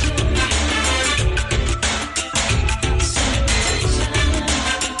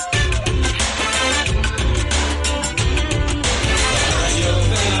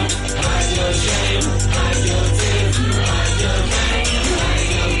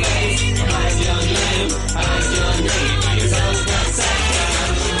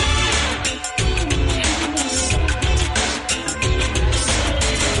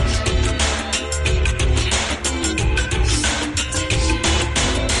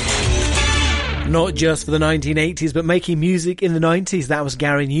 Not just for the 1980s, but making music in the 90s. That was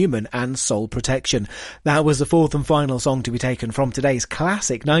Gary Newman and Soul Protection. That was the fourth and final song to be taken from today's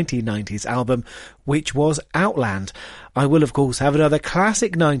classic 1990s album, which was Outland. I will, of course, have another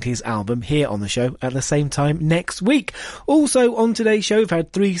classic 90s album here on the show at the same time next week. Also, on today's show, we've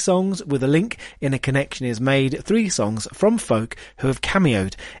had 3 songs with a link in A Connection Is Made, 3 songs from folk who have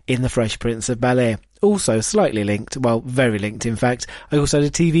cameoed in The Fresh Prince of Bel-Air. Also slightly linked, well, very linked in fact, I also had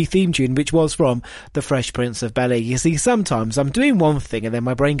a TV theme tune which was from The Fresh Prince of Bel-Air. You see, sometimes I'm doing one thing and then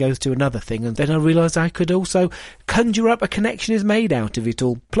my brain goes to another thing, and then I realised I could also conjure up A Connection Is Made out of it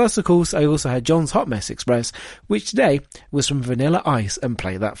all. Plus, of course, I also had John's Hot Mess Express, which today was from Vanilla Ice and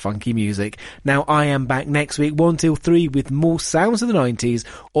Play That Funky Music. Now, I am back next week 1 till 3 with more sounds of the 90s,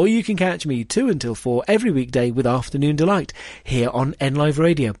 or you can catch me 2 until 4 every weekday with Afternoon Delight here on NLive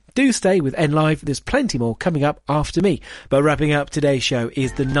Radio. Do stay with NLive, there's plenty more coming up after me. But wrapping up today's show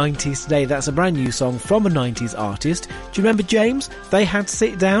is the 90s Today. That's a brand new song from a 90s artist. Do you remember James? They Had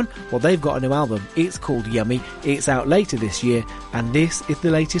Sit Down? Well, they've got a new album. It's called Yummy. It's out later this year, and this is the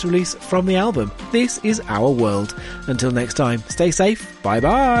latest release from the album. This is Our World. Until next time, stay safe.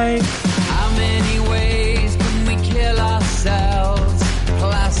 Bye-bye. How many ways can we kill ourselves?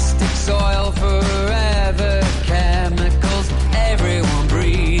 Plastic, soil, forever, chemicals. Everyone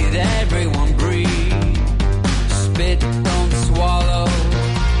breathe, everyone breathe. Spit, don't swallow.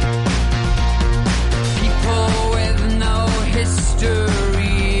 People with no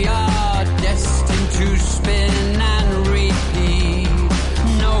history are destined to spin and repeat.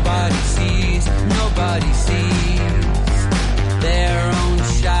 Nobody sees their own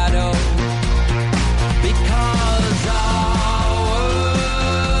shadow. Because our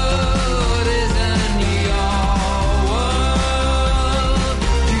world isn't your world.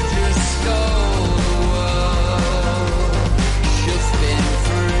 You just stole the world. She'll spin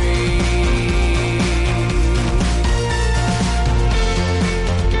free.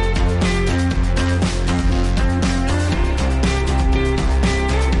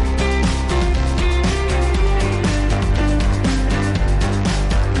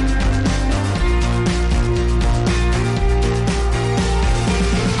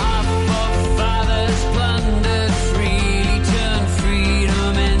 Our forefathers plundered free, turned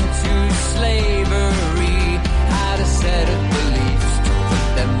freedom into slavery. Had a set of beliefs to put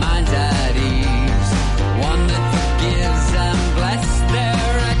their minds at ease. One that forgives and bless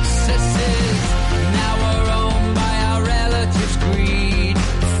their excesses. Now we're owned by our relatives' greed.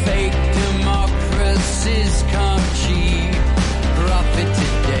 Fake democracies come cheap. Profit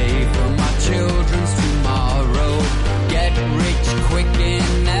today from our children's tomorrow. Get rich quick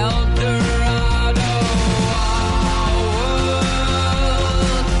in El Dorado. Our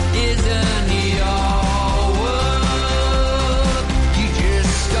world isn't your world. You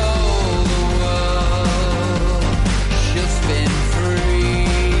just stole the world. She'll spin free.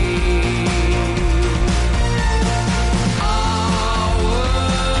 Our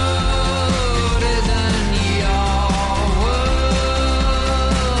world isn't your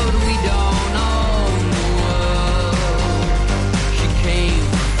world. We don't own the world. She came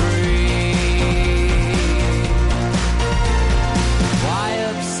free. Why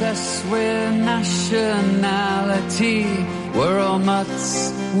obsess with nationality? We're all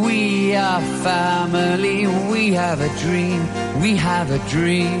nuts. We are family. We have a dream. We have a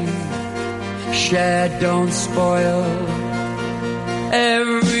dream. Share, don't spoil.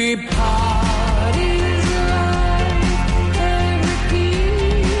 Every part is life. Every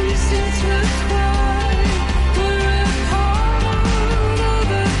piece intertwined. We're a part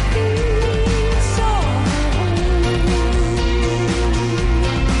of a piece of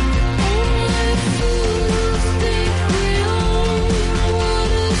Only fools think we own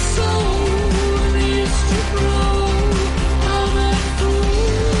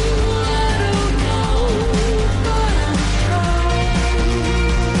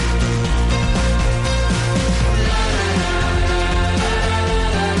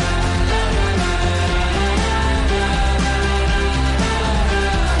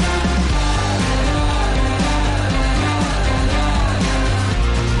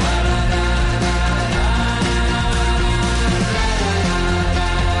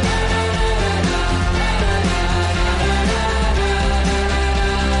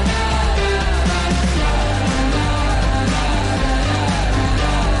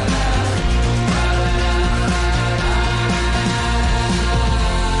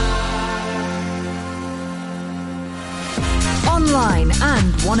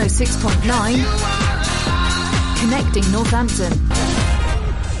 106.9. Connecting Northampton.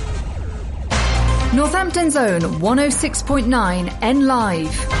 Northampton's own 106.9 N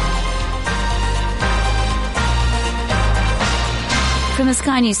Live. From the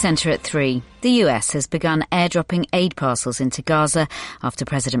Sky News Centre at 3, the US has begun airdropping aid parcels into Gaza after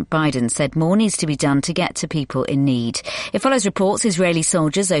President Biden said more needs to be done to get to people in need. It follows reports Israeli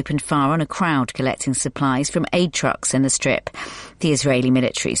soldiers opened fire on a crowd collecting supplies from aid trucks in the Strip. The Israeli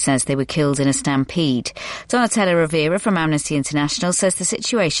military says they were killed in a stampede. Donatella Rivera from Amnesty International says the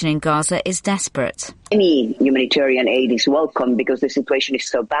situation in Gaza is desperate. Any humanitarian aid is welcome because the situation is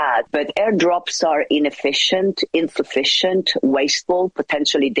so bad, but airdrops are inefficient, insufficient, wasteful,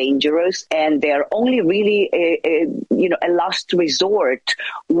 potentially dangerous, and they're only really a last resort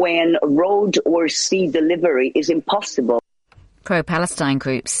when road or sea delivery is impossible. Pro-Palestine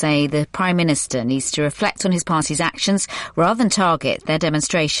groups say the Prime Minister needs to reflect on his party's actions rather than target their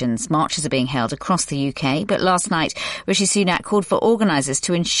demonstrations. Marches are being held across the UK, but last night Rishi Sunak called for organisers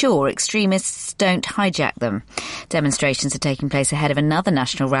to ensure extremists don't hijack them. Demonstrations are taking place ahead of another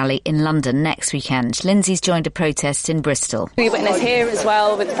national rally in London next weekend. Lindsay's joined a protest in Bristol. We witness here as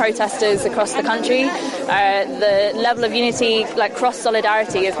well with protesters across the country. The level of unity, like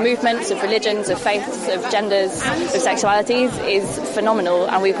cross-solidarity of movements, of religions, of faiths, of genders, of sexualities is phenomenal,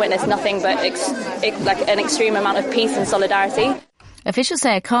 and we've witnessed nothing but an extreme amount of peace and solidarity. Officials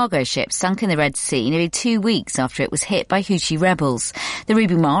say a cargo ship sunk in the Red Sea nearly 2 weeks after it was hit by Houthi rebels. The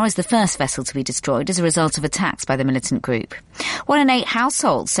Ruby Mar is the first vessel to be destroyed as a result of attacks by the militant group. 1 in 8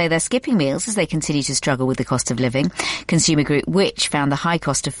 households say they're skipping meals as they continue to struggle with the cost of living. Consumer group Which found the high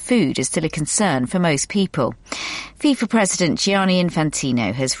cost of food is still a concern for most people. FIFA President Gianni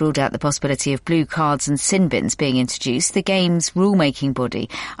Infantino has ruled out the possibility of blue cards and sin bins being introduced. The game's rulemaking body,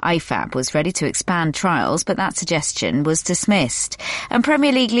 IFAB, was ready to expand trials, but that suggestion was dismissed. And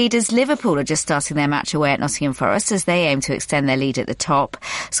Premier League leaders Liverpool are just starting their match away at Nottingham Forest as they aim to extend their lead at the top.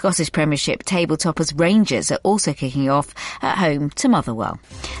 Scottish Premiership table toppers Rangers are also kicking off at home to Motherwell.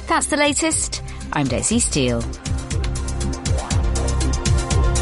 That's the latest. I'm Daisy Steele.